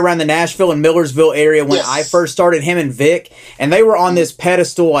frequently around the Nashville and Millersville area when I first started, him and Vic, and they were on this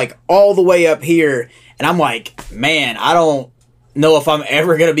pedestal like all the way up here, and I'm like, man, I don't know if I'm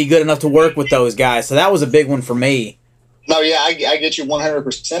ever going to be good enough to work with those guys. So that was a big one for me. No, yeah, I get you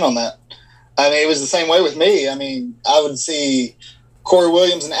 100% on that. I mean, it was the same way with me. I mean, I would see Corey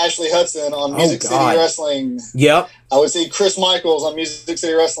Williams and Ashley Hudson on Music City Wrestling. Yep. I would see Chris Michaels on Music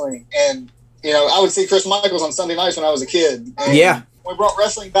City Wrestling. And, you know, I would see Chris Michaels on Sunday nights when I was a kid. And yeah. We brought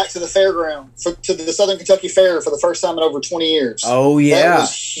wrestling back to the fairground, to the Southern Kentucky Fair for the first time in over 20 years. Oh, yeah. That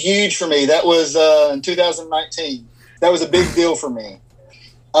was huge for me. That was in 2019. That was a big deal for me.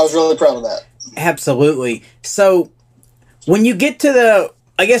 I was really proud of that. Absolutely. So, when you get to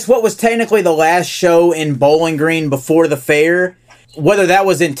I guess what was technically the last show in Bowling Green before the fair, whether that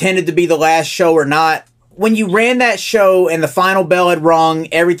was intended to be the last show or not, when you ran that show and the final bell had rung,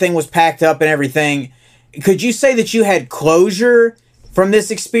 everything was packed up and everything, could you say that you had closure from this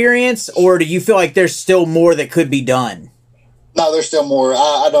experience, or do you feel like there's still more that could be done? No, there's still more.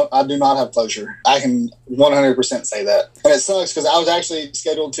 I do not have closure. I can 100% say that. And it sucks because I was actually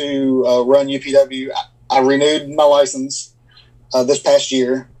scheduled to run UPW. I renewed my license this past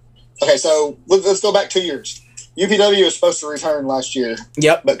year. Okay, so let's go back 2 years. UPW was supposed to return last year.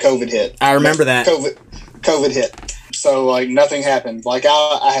 Yep. But COVID hit. I remember that. COVID hit. So, like, nothing happened. Like,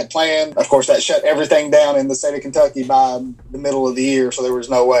 I had planned. Of course, that shut everything down in the state of Kentucky by the middle of the year, so there was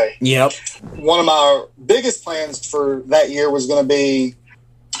no way. Yep. One of my biggest plans for that year was going to be,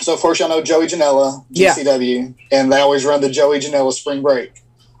 so, of course, y'all know Joey Janela, GCW, and they always run the Joey Janela Spring Break.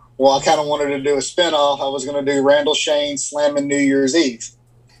 Well, I kind of wanted to do a spinoff. I was going to do Randall Shane slamming New Year's Eve.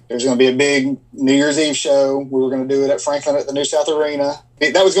 There's going to be a big New Year's Eve show. We were going to do it at Franklin at the New South Arena.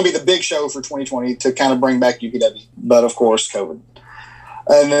 That was going to be the big show for 2020 to kind of bring back UPW. But, of course, COVID.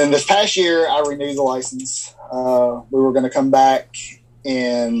 And then this past year, I renewed the license. We were going to come back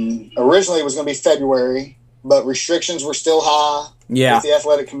in, originally it was going to be February, but restrictions were still high with the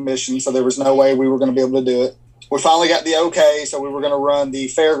Athletic Commission, so there was no way we were going to be able to do it. We finally got the okay, so we were going to run the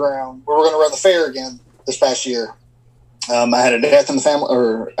fairground. We were going to run the fair again this past year. I had a death in the family,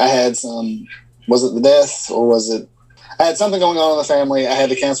 or I had some, was it the death, or was it, I had something going on in the family. I had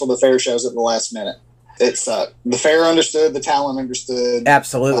to cancel the fair shows at the last minute. It sucked. The fair understood, the talent understood.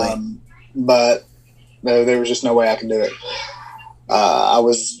 Absolutely. But no, there was just no way I could do it. I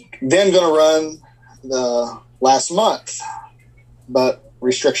was then going to run the last month, but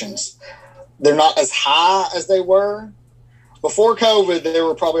restrictions. They're not as high as they were. Before COVID, there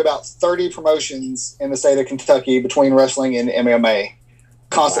were probably about 30 promotions in the state of Kentucky between wrestling and MMA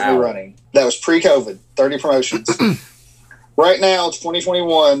constantly running. That was pre-COVID, 30 promotions. Right now,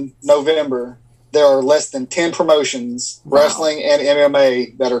 2021, November, there are less than 10 promotions, wrestling and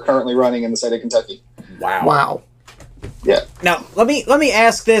MMA, that are currently running in the state of Kentucky. Wow. Yeah. Now, let me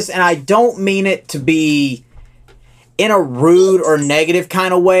ask this, and I don't mean it to be in a rude or negative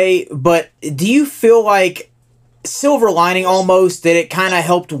kind of way, but do you feel like silver lining almost that it kind of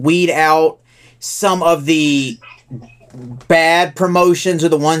helped weed out some of the bad promotions or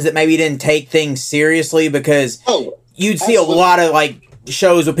the ones that maybe didn't take things seriously? Because you'd see a lot of like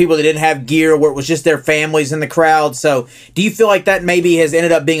shows with people that didn't have gear where it was just their families in the crowd. So do you feel like that maybe has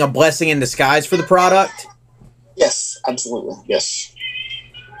ended up being a blessing in disguise for the product? Yes, absolutely. Yes.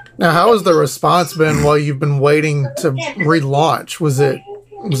 Now, how has the response been while you've been waiting to relaunch? Was it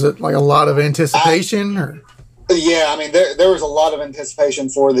like a lot of anticipation? Or? Yeah, I mean, there was a lot of anticipation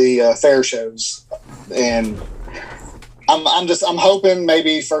for the fair shows, and I'm hoping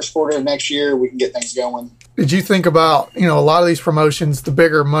maybe first quarter of next year we can get things going. Did you think about, a lot of these promotions, the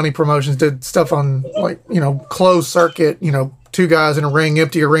bigger money promotions, did stuff on closed circuit, 2 guys in a ring,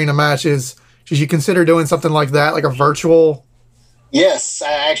 empty arena matches? Did you consider doing something like that, like a virtual? Yes,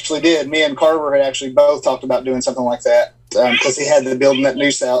 I actually did. Me and Carver had actually both talked about doing something like that because he had the building at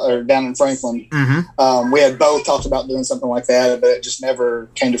New South or down in Franklin. Mm-hmm. We had both talked about doing something like that, but it just never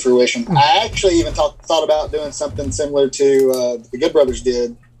came to fruition. I actually even thought about doing something similar to the Good Brothers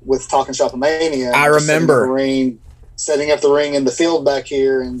did with Talking Shop Mania. I remember setting up the ring in the field back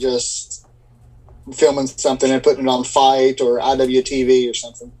here and just filming something and putting it on Fight or IWTV or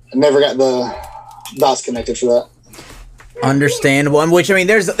something. I never got the dots connected for that. Understandable. And which, I mean,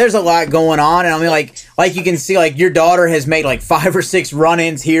 there's a lot going on, and I mean, like you can see, like your daughter has made like 5 or 6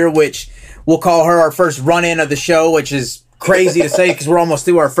 run-ins here, which we'll call her our first run-in of the show, which is crazy to say because we're almost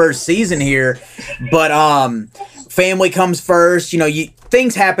through our first season here. But family comes first.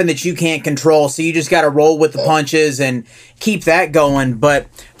 Things happen that you can't control, so you just got to roll with the punches and keep that going. But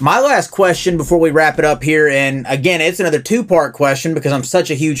my last question before we wrap it up here, and again, it's another 2-part question because I'm such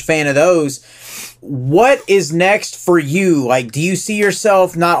a huge fan of those. What is next for you? Like, do you see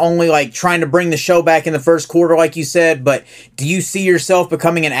yourself not only like trying to bring the show back in the first quarter, like you said, but do you see yourself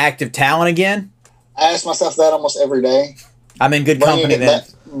becoming an active talent again? I ask myself that almost every day. I'm in good company then.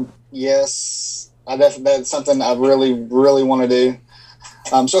 Yes, that's something I really, really want to do.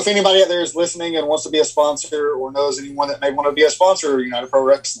 So if anybody out there is listening and wants to be a sponsor or knows anyone that may want to be a sponsor of United Pro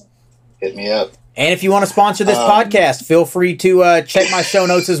Wrestling, hit me up. And if you want to sponsor this podcast, feel free to check my show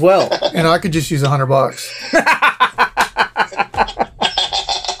notes as well. And I could just use $100.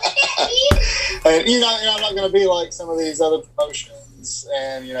 And, I'm not going to be like some of these other promotions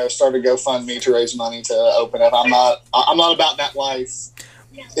and start a GoFundMe to raise money to open up. I'm not about that life.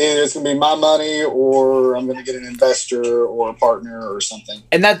 Either it's going to be my money or I'm going to get an investor or a partner or something.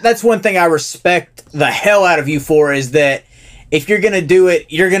 And that's one thing I respect the hell out of you for, is that if you're going to do it,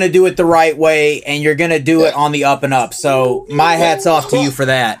 you're going to do it the right way, and you're going to do it on the up and up. So my hat's off to you for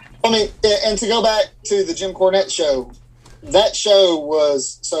that. I mean, and to go back to the Jim Cornette show, that show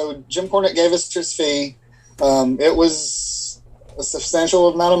was, so Jim Cornette gave us his fee. It was a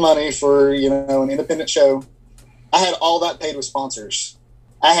substantial amount of money for, an independent show. I had all that paid with sponsors.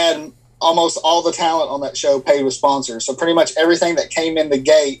 I had almost all the talent on that show paid with sponsors. So pretty much everything that came in the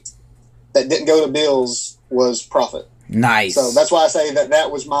gate that didn't go to bills was profit. Nice. So that's why I say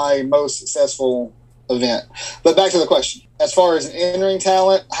that was my most successful event. But back to the question. As far as entering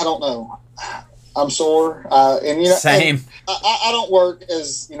talent, I don't know. I'm sore. Same. And I don't work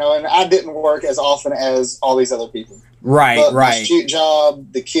as, and I didn't work as often as all these other people. Right, but right. My shoot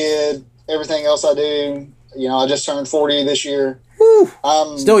job, the kid, everything else I do, I just turned 40 this year. Whew.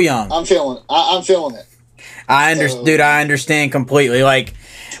 Still young. I'm feeling it. I'm feeling it. Dude, I understand completely.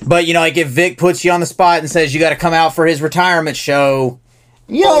 But if Vic puts you on the spot and says you got to come out for his retirement show,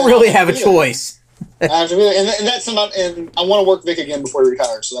 you don't really have a choice. And that's about, and I want to work Vic again before he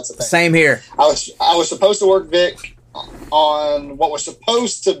retires. So that's the thing. Same here. I was supposed to work Vic on what was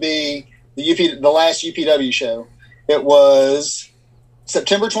supposed to be the last UPW show. It was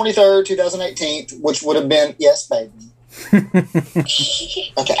September 23rd, 2018, which would have been Yes, Baby.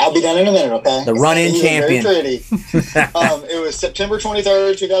 Okay, I'll be done in a minute, okay? The run-in champion. Very pretty. It was September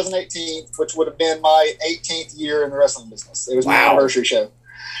 23rd, 2018, which would have been my 18th year in the wrestling business. It was my anniversary show.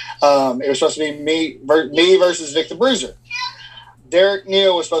 It was supposed to be me versus Vic the Bruiser. Derek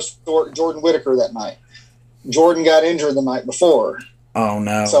Neal was supposed to work Jordan Whitaker that night. Jordan got injured the night before. Oh,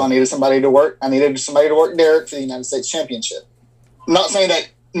 no. So I needed somebody to work Derek for the United States Championship. I'm not saying that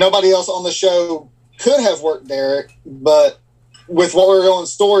nobody else on the show could have worked Derek, but with what we were going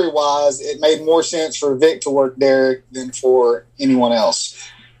story-wise, it made more sense for Vic to work Derek than for anyone else.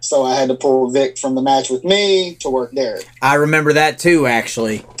 So I had to pull Vic from the match with me to work Derek. I remember that too,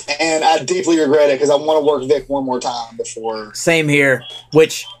 actually. And I deeply regret it because I want to work Vic one more time before. Same here.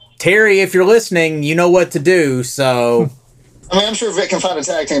 Which, Terry, if you're listening, you know what to do, so... I mean, I'm sure Vic can find a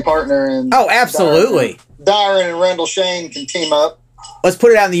tag team partner. And oh, absolutely. Darren and Randall Shane can team up. Let's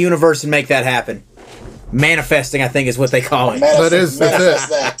put it out in the universe and make that happen. Manifesting, I think, is what they call it. That's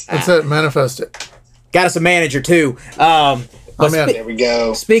it. Manifest it. Got us a manager, too. There we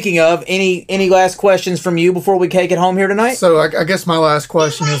go. Speaking of, any last questions from you before we take it home here tonight? So I guess my last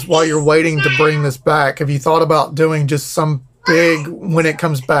question is, while you're waiting to bring this back, have you thought about doing just some big, when it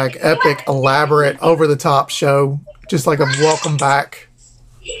comes back, epic, elaborate, over-the-top show, just like a welcome back?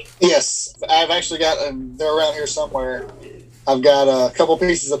 Yes. I've actually got, they're around here somewhere. I've got a couple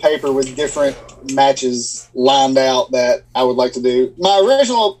pieces of paper with different matches lined out that I would like to do. My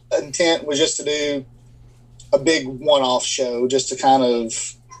original intent was just to do a big one-off show just to kind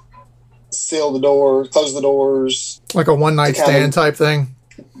of seal the door, close the doors. Like a one night stand type thing.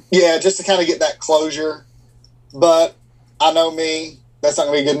 Yeah, just to kind of get that closure. But I know me, that's not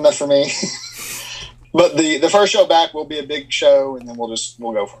going to be good enough for me. But the first show back will be a big show, and then we'll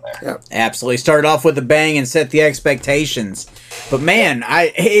go from there. Yep. Absolutely. Start off with a bang and set the expectations. But man,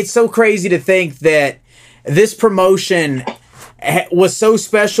 it's so crazy to think that this promotion was so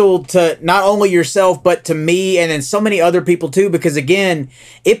special to not only yourself, but to me, and then so many other people too, because again,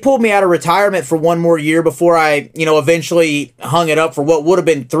 it pulled me out of retirement for one more year before I, eventually hung it up for what would have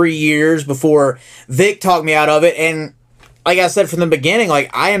been 3 years before Vic talked me out of it. And like I said from the beginning, like,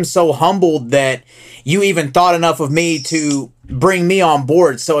 I am so humbled that you even thought enough of me to bring me on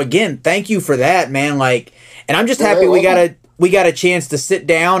board. So again, thank you for that, man. Like, and I'm just happy we got a chance to sit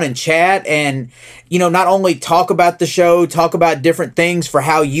down and chat and, not only talk about the show, talk about different things for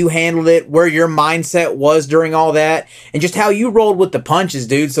how you handled it, where your mindset was during all that, and just how you rolled with the punches,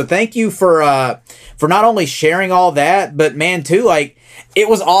 dude. So thank you for not only sharing all that, but man, too, like, it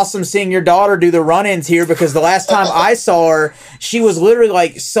was awesome seeing your daughter do the run-ins here, because the last time I saw her, she was literally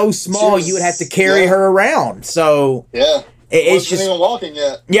like so small you would have to carry her around. So yeah, it's just even walking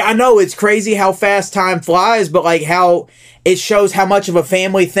yet. Yeah, I know, it's crazy how fast time flies, but like how it shows how much of a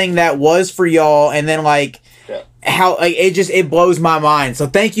family thing that was for y'all, and then like how like it blows my mind. So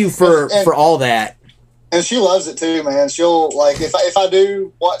thank you for all that. And she loves it too, man. She'll like if I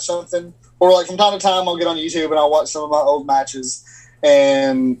do watch something, or like from time to time I'll get on YouTube and I'll watch some of my old matches.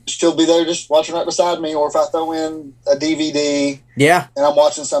 And she'll be there just watching right beside me, or if I throw in a DVD, and I'm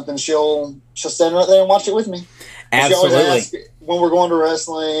watching something, she'll stand right there and watch it with me. Absolutely. She always asks when we're going to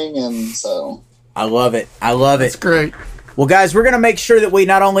wrestling, and so I love it. That's great. Well, guys, we're going to make sure that we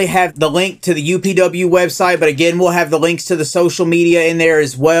not only have the link to the UPW website, but again, we'll have the links to the social media in there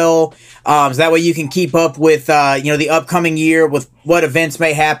as well. So that way you can keep up with, the upcoming year, with what events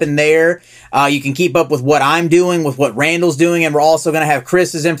may happen there. You can keep up with what I'm doing, with what Randall's doing, and we're also going to have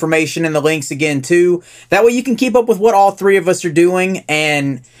Chris's information in the links again, too. That way you can keep up with what all three of us are doing.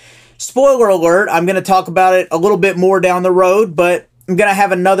 And spoiler alert, I'm going to talk about it a little bit more down the road, but I'm going to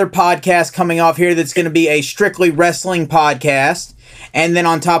have another podcast coming off here that's going to be a strictly wrestling podcast. And then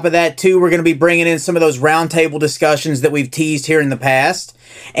on top of that, too, we're going to be bringing in some of those roundtable discussions that we've teased here in the past.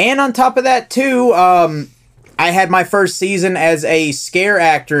 And on top of that, too, I had my first season as a scare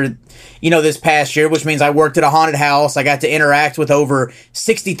actor, this past year, which means I worked at a haunted house. I got to interact with over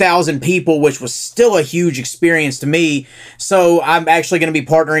 60,000 people, which was still a huge experience to me. So I'm actually going to be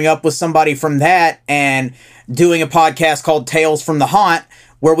partnering up with somebody from that and doing a podcast called Tales from the Haunt,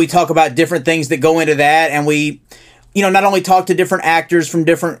 where we talk about different things that go into that. And we, not only talk to different actors from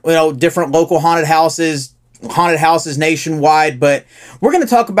different local haunted houses nationwide, but we're going to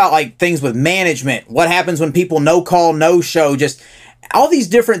talk about like things with management, what happens when people no call, no show, just all these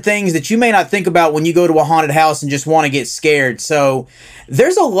different things that you may not think about when you go to a haunted house and just want to get scared. So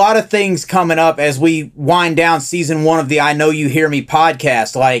there's a lot of things coming up as we wind down season 1 of the I Know You Hear Me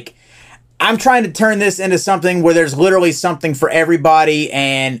podcast. Like, I'm trying to turn this into something where there's literally something for everybody,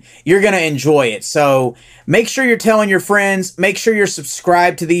 and you're going to enjoy it. So make sure you're telling your friends. Make sure you're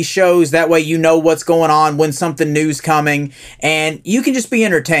subscribed to these shows. That way you know what's going on when something new's coming, and you can just be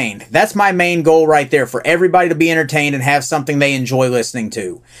entertained. That's my main goal right there, for everybody to be entertained and have something they enjoy listening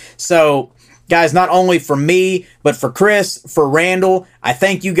to. So, guys, not only for me, but for Chris, for Randall, I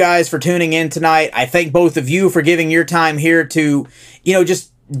thank you guys for tuning in tonight. I thank both of you for giving your time here to, just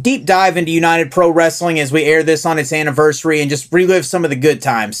deep dive into United Pro Wrestling as we air this on its anniversary and just relive some of the good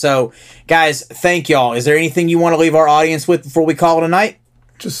times. So, guys, thank y'all. Is there anything you want to leave our audience with before we call it a night?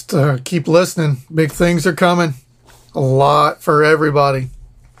 Just keep listening. Big things are coming. A lot for everybody.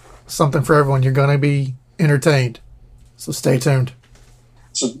 Something for everyone. You're going to be entertained. So stay tuned.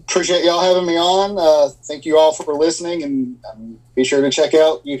 So appreciate y'all having me on. Thank you all for listening, and be sure to check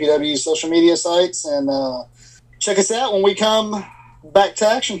out UPW's social media sites and check us out when we come back to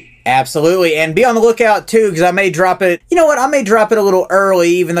action. Absolutely. And be on the lookout too, because I may drop it. You know what? I may drop it a little early,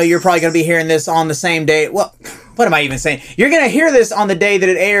 even though you're probably going to be hearing this on the same day. Well, what am I even saying? You're going to hear this on the day that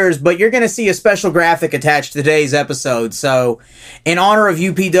it airs, but you're going to see a special graphic attached to today's episode. So in honor of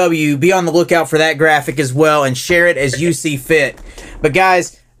UPW, be on the lookout for that graphic as well, and share it as you see fit. But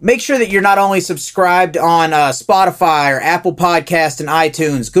guys, make sure that you're not only subscribed on Spotify or Apple Podcast and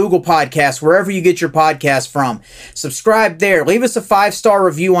iTunes, Google Podcasts, wherever you get your podcast from. Subscribe there. Leave us a 5-star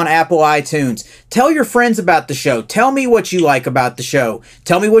review on Apple iTunes. Tell your friends about the show. Tell me what you like about the show.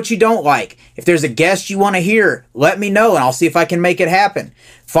 Tell me what you don't like. If there's a guest you want to hear, let me know, and I'll see if I can make it happen.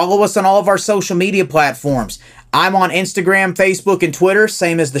 Follow us on all of our social media platforms. I'm on Instagram, Facebook, and Twitter,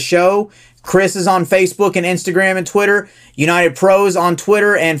 same as the show. Chris is on Facebook and Instagram and Twitter. United Pros on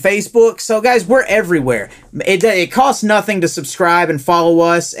Twitter and Facebook. So, guys, we're everywhere. It costs nothing to subscribe and follow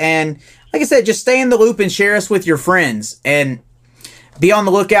us. And like I said, just stay in the loop and share us with your friends. And be on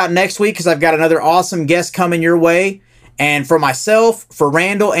the lookout next week because I've got another awesome guest coming your way. And for myself, for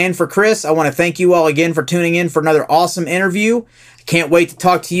Randall, and for Chris, I want to thank you all again for tuning in for another awesome interview. Can't wait to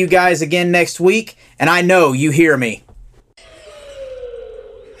talk to you guys again next week. And I know you hear me.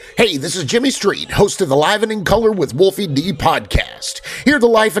 Hey, this is Jimmy Street, host of the Live and in Color with Wolfie D podcast. Hear the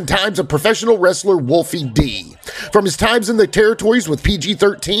life and times of professional wrestler Wolfie D. From his times in the territories with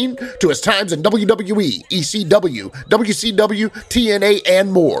PG-13 to his times in WWE, ECW, WCW, TNA,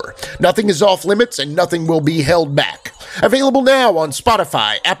 and more. Nothing is off limits and nothing will be held back. Available now on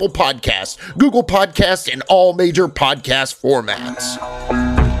Spotify, Apple Podcasts, Google Podcasts, and all major podcast formats.